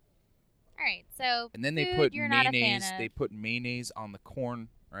 All right, so And then they food put you're not a mayonnaise. fan of. They put mayonnaise on the corn,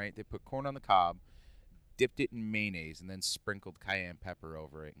 right? They put corn on the cob, dipped it in mayonnaise, and then sprinkled cayenne pepper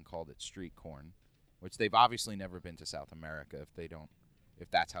over it and called it street corn, which they've obviously never been to South America if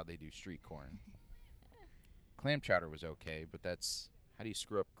that's how they do street corn. Clam chowder was okay, but how do you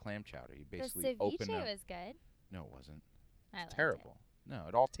screw up clam chowder? You basically the open ceviche up. was good. No, it wasn't. I liked Terrible. No,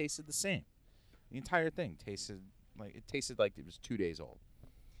 it all tasted the same. The entire thing tasted like it was 2 days old. It.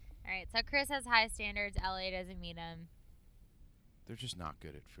 All right, so Chris has high standards. LA doesn't meet him. They're just not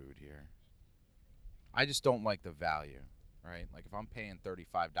good at food here. I just don't like the value, right? Like if I'm paying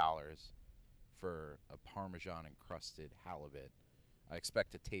 $35 for a Parmesan encrusted halibut, I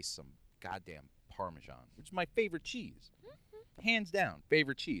expect to taste some goddamn Parmesan, which is my favorite cheese. Hands down,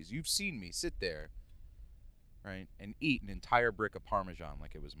 favorite cheese. You've seen me sit there, right, and eat an entire brick of Parmesan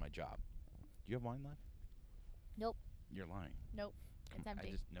like it was my job. Do you have wine left? Nope. You're lying. Nope. It's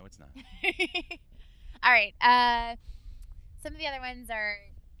empty. No, it's not. All right. Some of the other ones are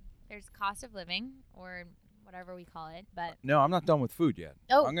there's cost of living or whatever we call it, but No, I'm not done with food yet.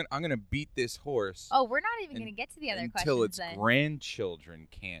 Oh. I'm gonna beat this horse. oh, we're not even going to get to the other until questions its then. grandchildren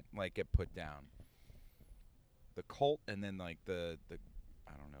can't get put down. The colt, and then the I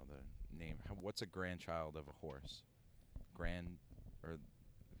don't know the name. What's a grandchild of a horse? Grandsire,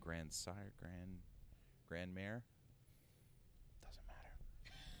 grandmare. Doesn't matter.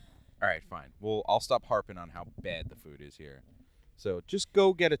 All right, fine. Well, I'll stop harping on how bad the food is here. So just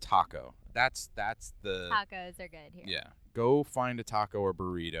go get a taco. That's the Tacos are good here. yeah. Go find a taco or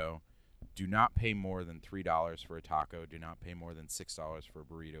burrito. Do not pay more than $3 for a taco. Do not pay more than $6 for a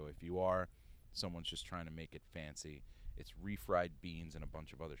burrito. If you are, someone's just trying to make it fancy. It's refried beans and a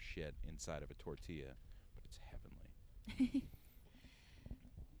bunch of other shit inside of a tortilla, but it's heavenly.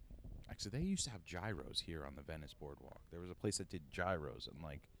 Actually, they used to have gyros here on the Venice Boardwalk. There was a place that did gyros and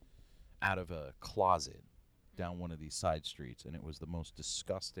out of a closet down one of these side streets, and it was the most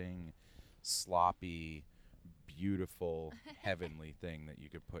disgusting, sloppy, beautiful, heavenly thing that you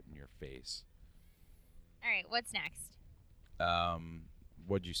could put in your face. All right, what's next?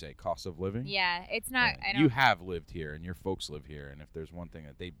 What'd you say? Cost of living? Yeah, it's not. Yeah. I don't. You have lived here, and your folks live here, and if there's one thing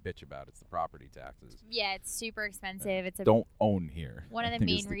that they bitch about, it's the property taxes. Yeah, it's super expensive. It's Don't own here. one of I the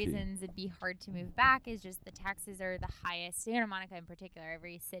think is main key. reasons it'd be hard to move back is just the taxes are the highest. Santa Monica in particular,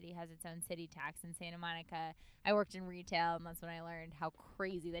 every city has its own city tax. In Santa Monica, I worked in retail, and that's when I learned how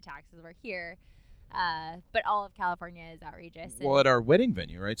crazy the taxes were here. But all of California is outrageous. Well, at our wedding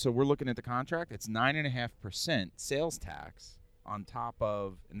venue, right? So we're looking at the contract. It's 9.5% sales tax on top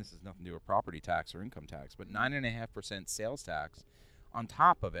of, and this has nothing to do with property tax or income tax, but 9.5% sales tax on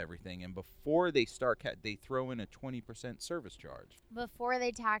top of everything. And before they start, they throw in a 20% service charge, Before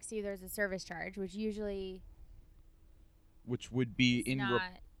they tax you, there's a service charge, which usually which would be is not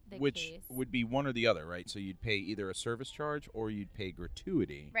the case. would be one or the other, right? So you'd pay either a service charge or you'd pay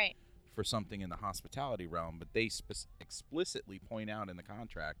gratuity Right. for something in the hospitality realm. But they explicitly point out in the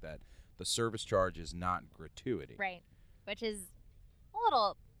contract that the service charge is not gratuity. Right. Which is a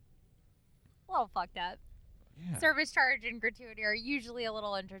little fucked up. Yeah. Service charge and gratuity are usually a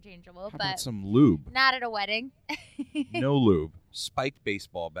little interchangeable, How but about some lube? not at a wedding. No lube. Spiked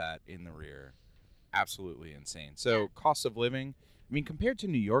baseball bat in the rear. Absolutely insane. So Yeah. cost of living. I mean, compared to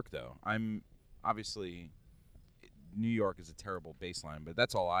New York, though, I'm obviously New York is a terrible baseline, but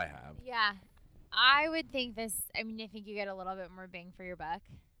that's all I have. Yeah. I would think I think you get a little bit more bang for your buck.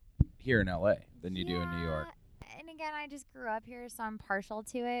 Here in LA than you do in New York. And again, I just grew up here, so I'm partial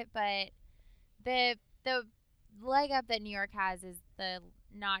to it. But the leg up that New York has is the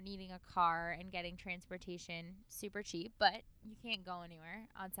not needing a car and getting transportation super cheap. But you can't go anywhere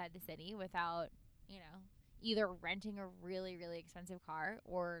outside the city without, either renting a really, really expensive car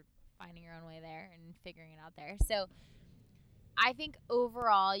or finding your own way there and figuring it out there. So I think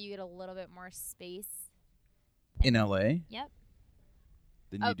overall you get a little bit more space. In LA? Yep.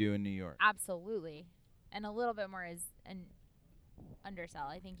 Than you do in New York. Absolutely. And a little bit more is an undersell.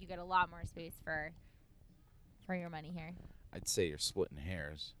 I think you get a lot more space for your money here. I'd say you're splitting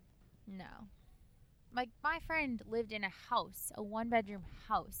hairs. No. Like, my friend lived in a house, a one-bedroom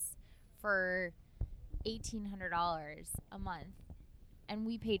house, for $1,800 a month. And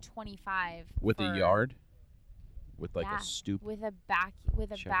we paid $25 With for, a yard? With yeah, a stoop? with a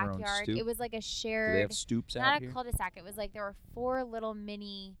Chevron backyard. stoop? It was like a Do shared, they have stoops out not here? a cul-de-sac. It was like there were 4 little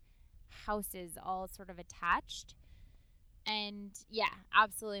mini houses all sort of attached. And yeah,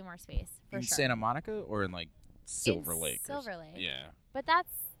 absolutely more space for in sure. Santa Monica or in Silver In Lake? Silver Lake. Yeah. But that's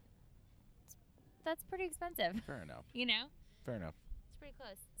pretty expensive, Fair enough. you know? Fair enough. It's pretty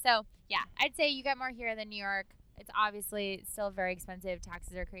close. So, yeah, I'd say you get more here than New York. It's obviously still very expensive.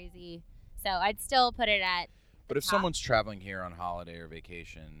 Taxes are crazy. So, I'd still put it at But if someone's traveling here on holiday or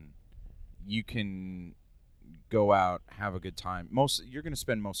vacation, you can go out, have a good time. You're going to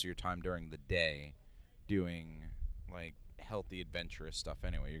spend most of your time during the day doing like healthy, adventurous stuff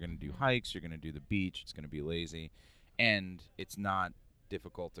anyway. You're going to do hikes, you're going to do the beach, it's going to be lazy, and it's not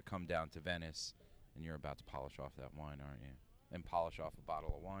difficult to come down to Venice, and you're about to polish off that wine, aren't you? And polish off a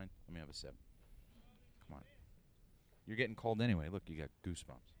bottle of wine. Let me have a sip. Come on. You're getting cold anyway. Look, you got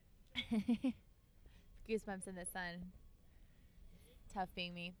goosebumps. Goosebumps in the sun. Tough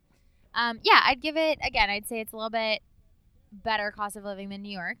being me. Yeah, I'd give it, again, I'd say it's a little bit better cost of living than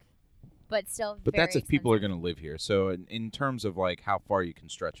New York, but still But very that's if people are expensive. going to live here. So in terms of like how far you can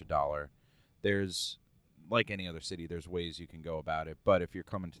stretch a dollar, there's, like any other city, there's ways you can go about it. But if you're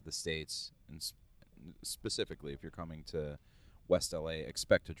coming to the States, and specifically if you're coming to West LA,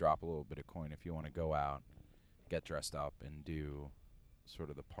 expect to drop a little bit of coin if you want to go out, get dressed up, and do sort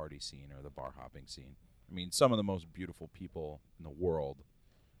of the party scene or the bar hopping scene. I mean, some of the most beautiful people in the world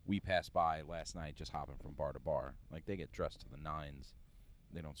we passed by last night just hopping from bar to bar. Like, they get dressed to the nines.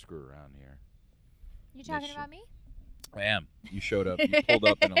 They don't screw around here. You talking about me? I am. You showed up. You pulled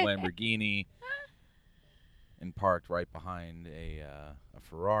up in a Lamborghini and parked right behind a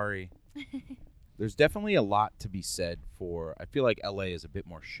Ferrari. There's definitely a lot to be said for. I feel like LA is a bit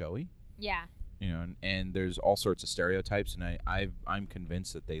more showy. Yeah. You know, and there's all sorts of stereotypes, and I'm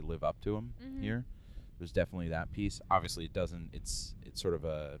convinced that they live up to them here. There's definitely that piece. Obviously, it doesn't. It's sort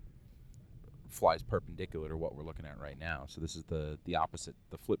of flies perpendicular to what we're looking at right now. So this is the opposite,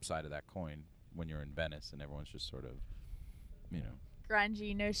 the flip side of that coin when you're in Venice, and everyone's just sort of, you know,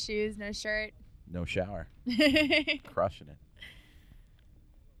 Grungy, no shoes, no shirt. no shower, crushing it.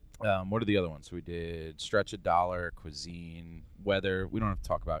 What are the other ones? So we did stretch a dollar, cuisine, weather. We don't have to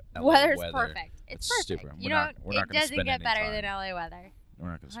talk about LA Weather's weather. perfect. It's perfect. Stupid. You We're know, not it gonna doesn't spend get any better time. than LA weather. We're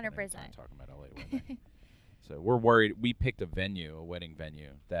not going to spend any 100%. time talking about LA weather. So we're worried. We picked a wedding venue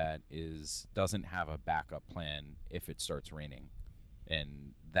that doesn't have a backup plan if it starts raining,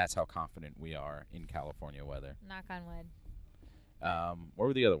 and that's how confident we are in California weather. Knock on wood. What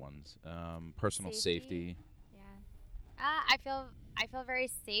were the other ones? Personal Safety. safety. Yeah. I feel very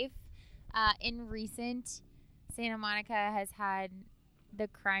safe. In recent, Santa Monica has had the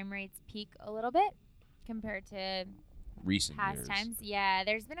crime rates peak a little bit compared to Recent past years. times. Yeah,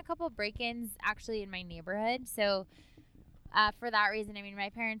 there's been a couple of break-ins actually in my neighborhood. So for that reason, I mean, my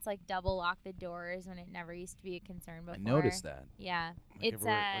parents like double lock the doors when it never used to be a concern before. I noticed that. Yeah, Like it's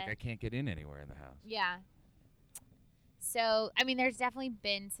like I can't get in anywhere in the house. yeah. So I mean, there's definitely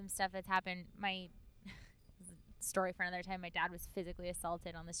been some stuff that's happened. My story for another time. My dad was physically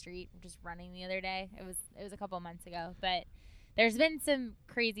assaulted on the street just running the other day. It was a couple months ago, but there's been some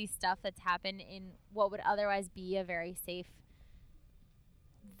crazy stuff that's happened in what would otherwise be a very safe,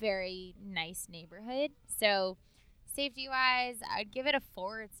 very nice neighborhood. So safety wise, I'd give it a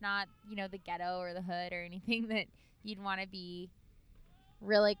 4. It's not, the ghetto or the hood or anything that you'd want to be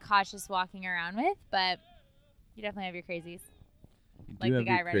really cautious walking around with, but you definitely have your crazies. You Like do the have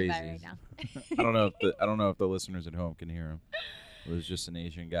guy your running by crazies. right now. I don't know if the listeners at home can hear him. It was just an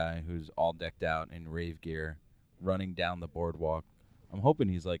Asian guy who's all decked out in rave gear, running down the boardwalk. I'm hoping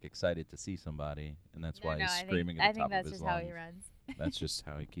he's like excited to see somebody, and that's why he's screaming at the top of that's his just lungs. how he runs. That's just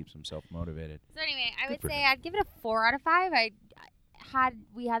how he keeps himself motivated. So anyway, I Good would for say him. I'd give it a 4 out of 5.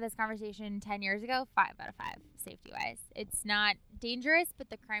 We had this conversation 10 years ago. 5 out of 5 safety wise. It's not dangerous,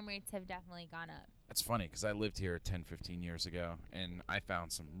 but the crime rates have definitely gone up. It's funny because I lived here 10, 15 years ago, and I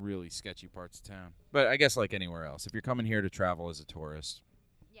found some really sketchy parts of town. But I guess like anywhere else, if you're coming here to travel as a tourist,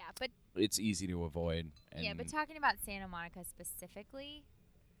 Yeah, but it's easy to avoid. And but talking about Santa Monica specifically,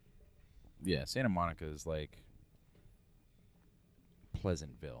 yeah, Santa Monica is like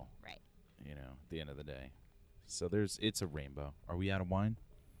Pleasantville. right? At the end of the day. So it's a rainbow. Are we out of wine?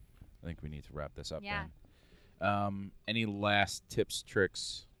 I think we need to wrap this up Yeah. then. Any last tips,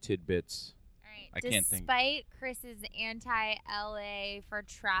 tricks, tidbits? All right. I can't think. Despite Chris's anti-LA for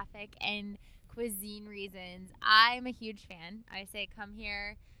traffic and cuisine reasons, I'm a huge fan. I say come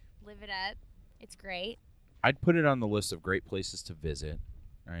here, live it up. It's great. I'd put it on the list of great places to visit,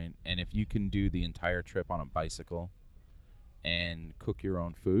 right? And if you can do the entire trip on a bicycle and cook your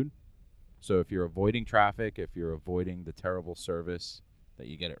own food, so if you're avoiding traffic, if you're avoiding the terrible service that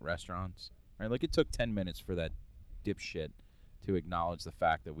you get at restaurants, right? Like it took 10 minutes for that dipshit to acknowledge the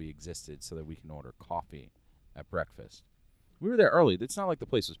fact that we existed so that we can order coffee at breakfast. We were there early. It's not like the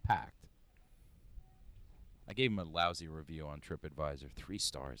place was packed. I gave him a lousy review on TripAdvisor. 3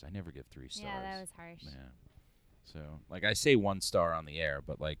 stars. I never give 3 stars. Yeah, that was harsh. Yeah. So, like, I say 1 star on the air,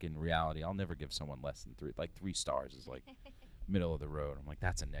 but, like, in reality, I'll never give someone less than 3. Like, 3 stars is, like, middle of the road. I'm like,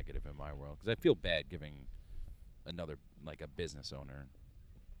 that's a negative in my world. Because I feel bad giving another, like, a business owner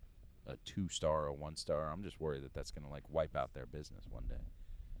a 2 star or 1 star. I'm just worried that that's going to, like, wipe out their business one day.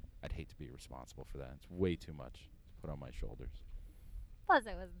 I'd hate to be responsible for that. It's way too much to put on my shoulders. Plus,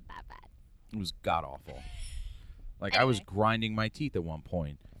 it wasn't that bad. It was god-awful. Like, I was Anyway. grinding my teeth at one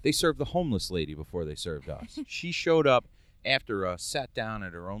point. They served the homeless lady before they served us. She showed up after us, sat down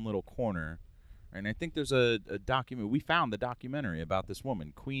at her own little corner, and I think there's a document. We found the documentary about this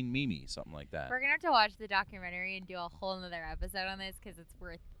woman, Queen Mimi, something like that. We're going to have to watch the documentary and do a whole nother episode on this because it's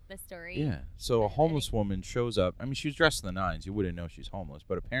worth the story. Yeah. So a I homeless think- woman shows up. I mean, she was dressed in the nines. You wouldn't know she's homeless,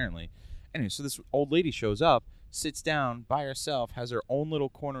 but apparently. Anyway, so this old lady shows up, sits down by herself, has her own little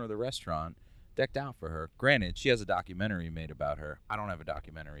corner of the restaurant decked out for her. Granted, she has a documentary made about her. I don't have a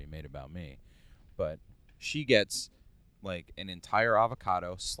documentary made about me. But she gets like an entire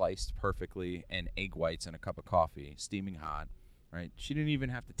avocado sliced perfectly and egg whites and a cup of coffee, steaming hot, right? She didn't even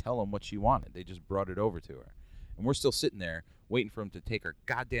have to tell them what she wanted. They just brought it over to her. And we're still sitting there waiting for them to take her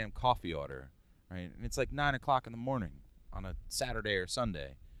goddamn coffee order, right? And it's like 9 o'clock in the morning on a Saturday or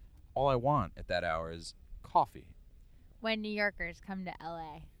Sunday. All I want at that hour is coffee. When New Yorkers come to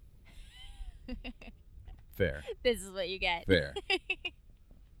LA, Fair. this is what you get. Fair.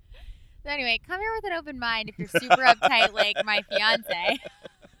 So anyway, come here with an open mind if you're super uptight like my fiance.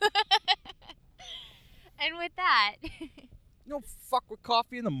 And with that, No fuck with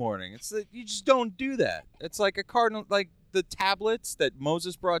coffee in the morning. It's that you just don't do that. It's like a cardinal, like the tablets that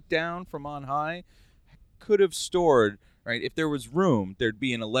Moses brought down from on high could have stored, right? If there was room, there'd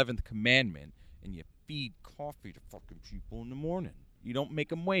be an 11th commandment, and you feed coffee to fucking people in the morning. You don't make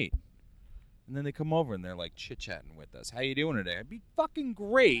them wait. And then they come over and they're like chit-chatting with us. How you doing today? It'd be fucking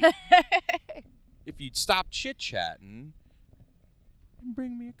great if you'd stop chit-chatting and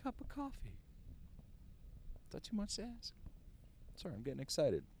bring me a cup of coffee. Is that too much to ask? Sorry, I'm getting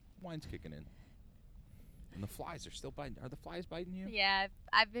excited. Wine's kicking in. And the flies are still biting. Are the flies biting you? yeah,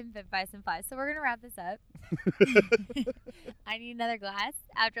 I've been bit by some flies. So we're going to wrap this up. I need another glass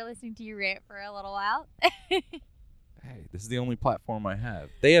after listening to you rant for a little while. Hey, this is the only platform I have.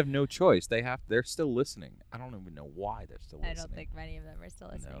 They have no choice. They're still listening. I don't even know why they're still I listening. don't think many of them are still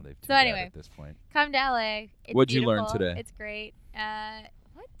listening. No, they've tuned So out anyway, at this point. come to LA. It's What'd you learn beautiful. today? It's great.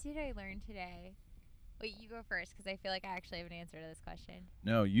 What did I learn today? Wait, you go first because I feel like I actually have an answer to this question.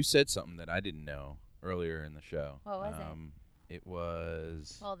 No, you said something that I didn't know earlier in the show. What was it? It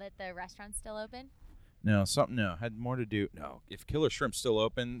was Well, that the restaurant's still open? had more to do. No, if Killer Shrimp's still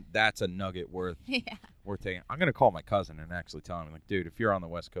open, that's a nugget worth Yeah. taking. I'm gonna call my cousin and actually tell him, like, dude, if you're on the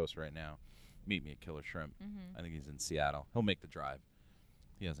West Coast right now, meet me at Killer Shrimp. Mm-hmm. I think he's in Seattle. He'll make the drive.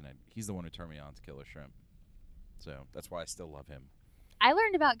 He's the one who turned me on to Killer Shrimp. So that's why I still love him. I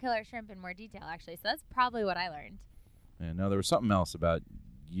learned about Killer Shrimp in more detail, actually, so that's probably what I learned. And no, there was something else about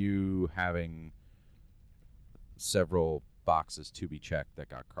you having several boxes to be checked that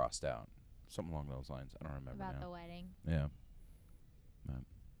got crossed out. Something along those lines. I don't remember About now. the wedding. Yeah.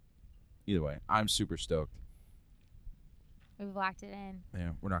 Either way, I'm super stoked. We've locked it in. Yeah,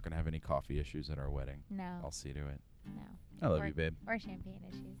 we're not going to have any coffee issues at our wedding. No. I'll see to it. No. I love Or- you, babe. Or champagne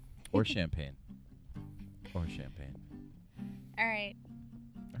issues. Or champagne. Or champagne. All right.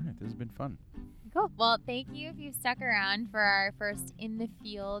 All right, this has been fun. Cool. Well, thank you if you've stuck around for our first in the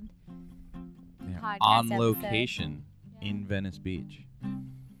field. Yeah. Podcast On episode. location Yeah. in Venice Beach.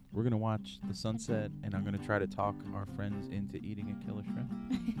 We're going to watch the sunset, and I'm going to try to talk our friends into eating a Killer Shrimp.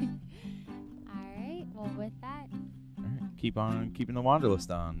 All right. Well, with that, All right, keep on keeping the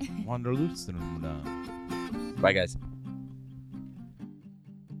Wanderlust on. Wanderlust on. Bye, guys.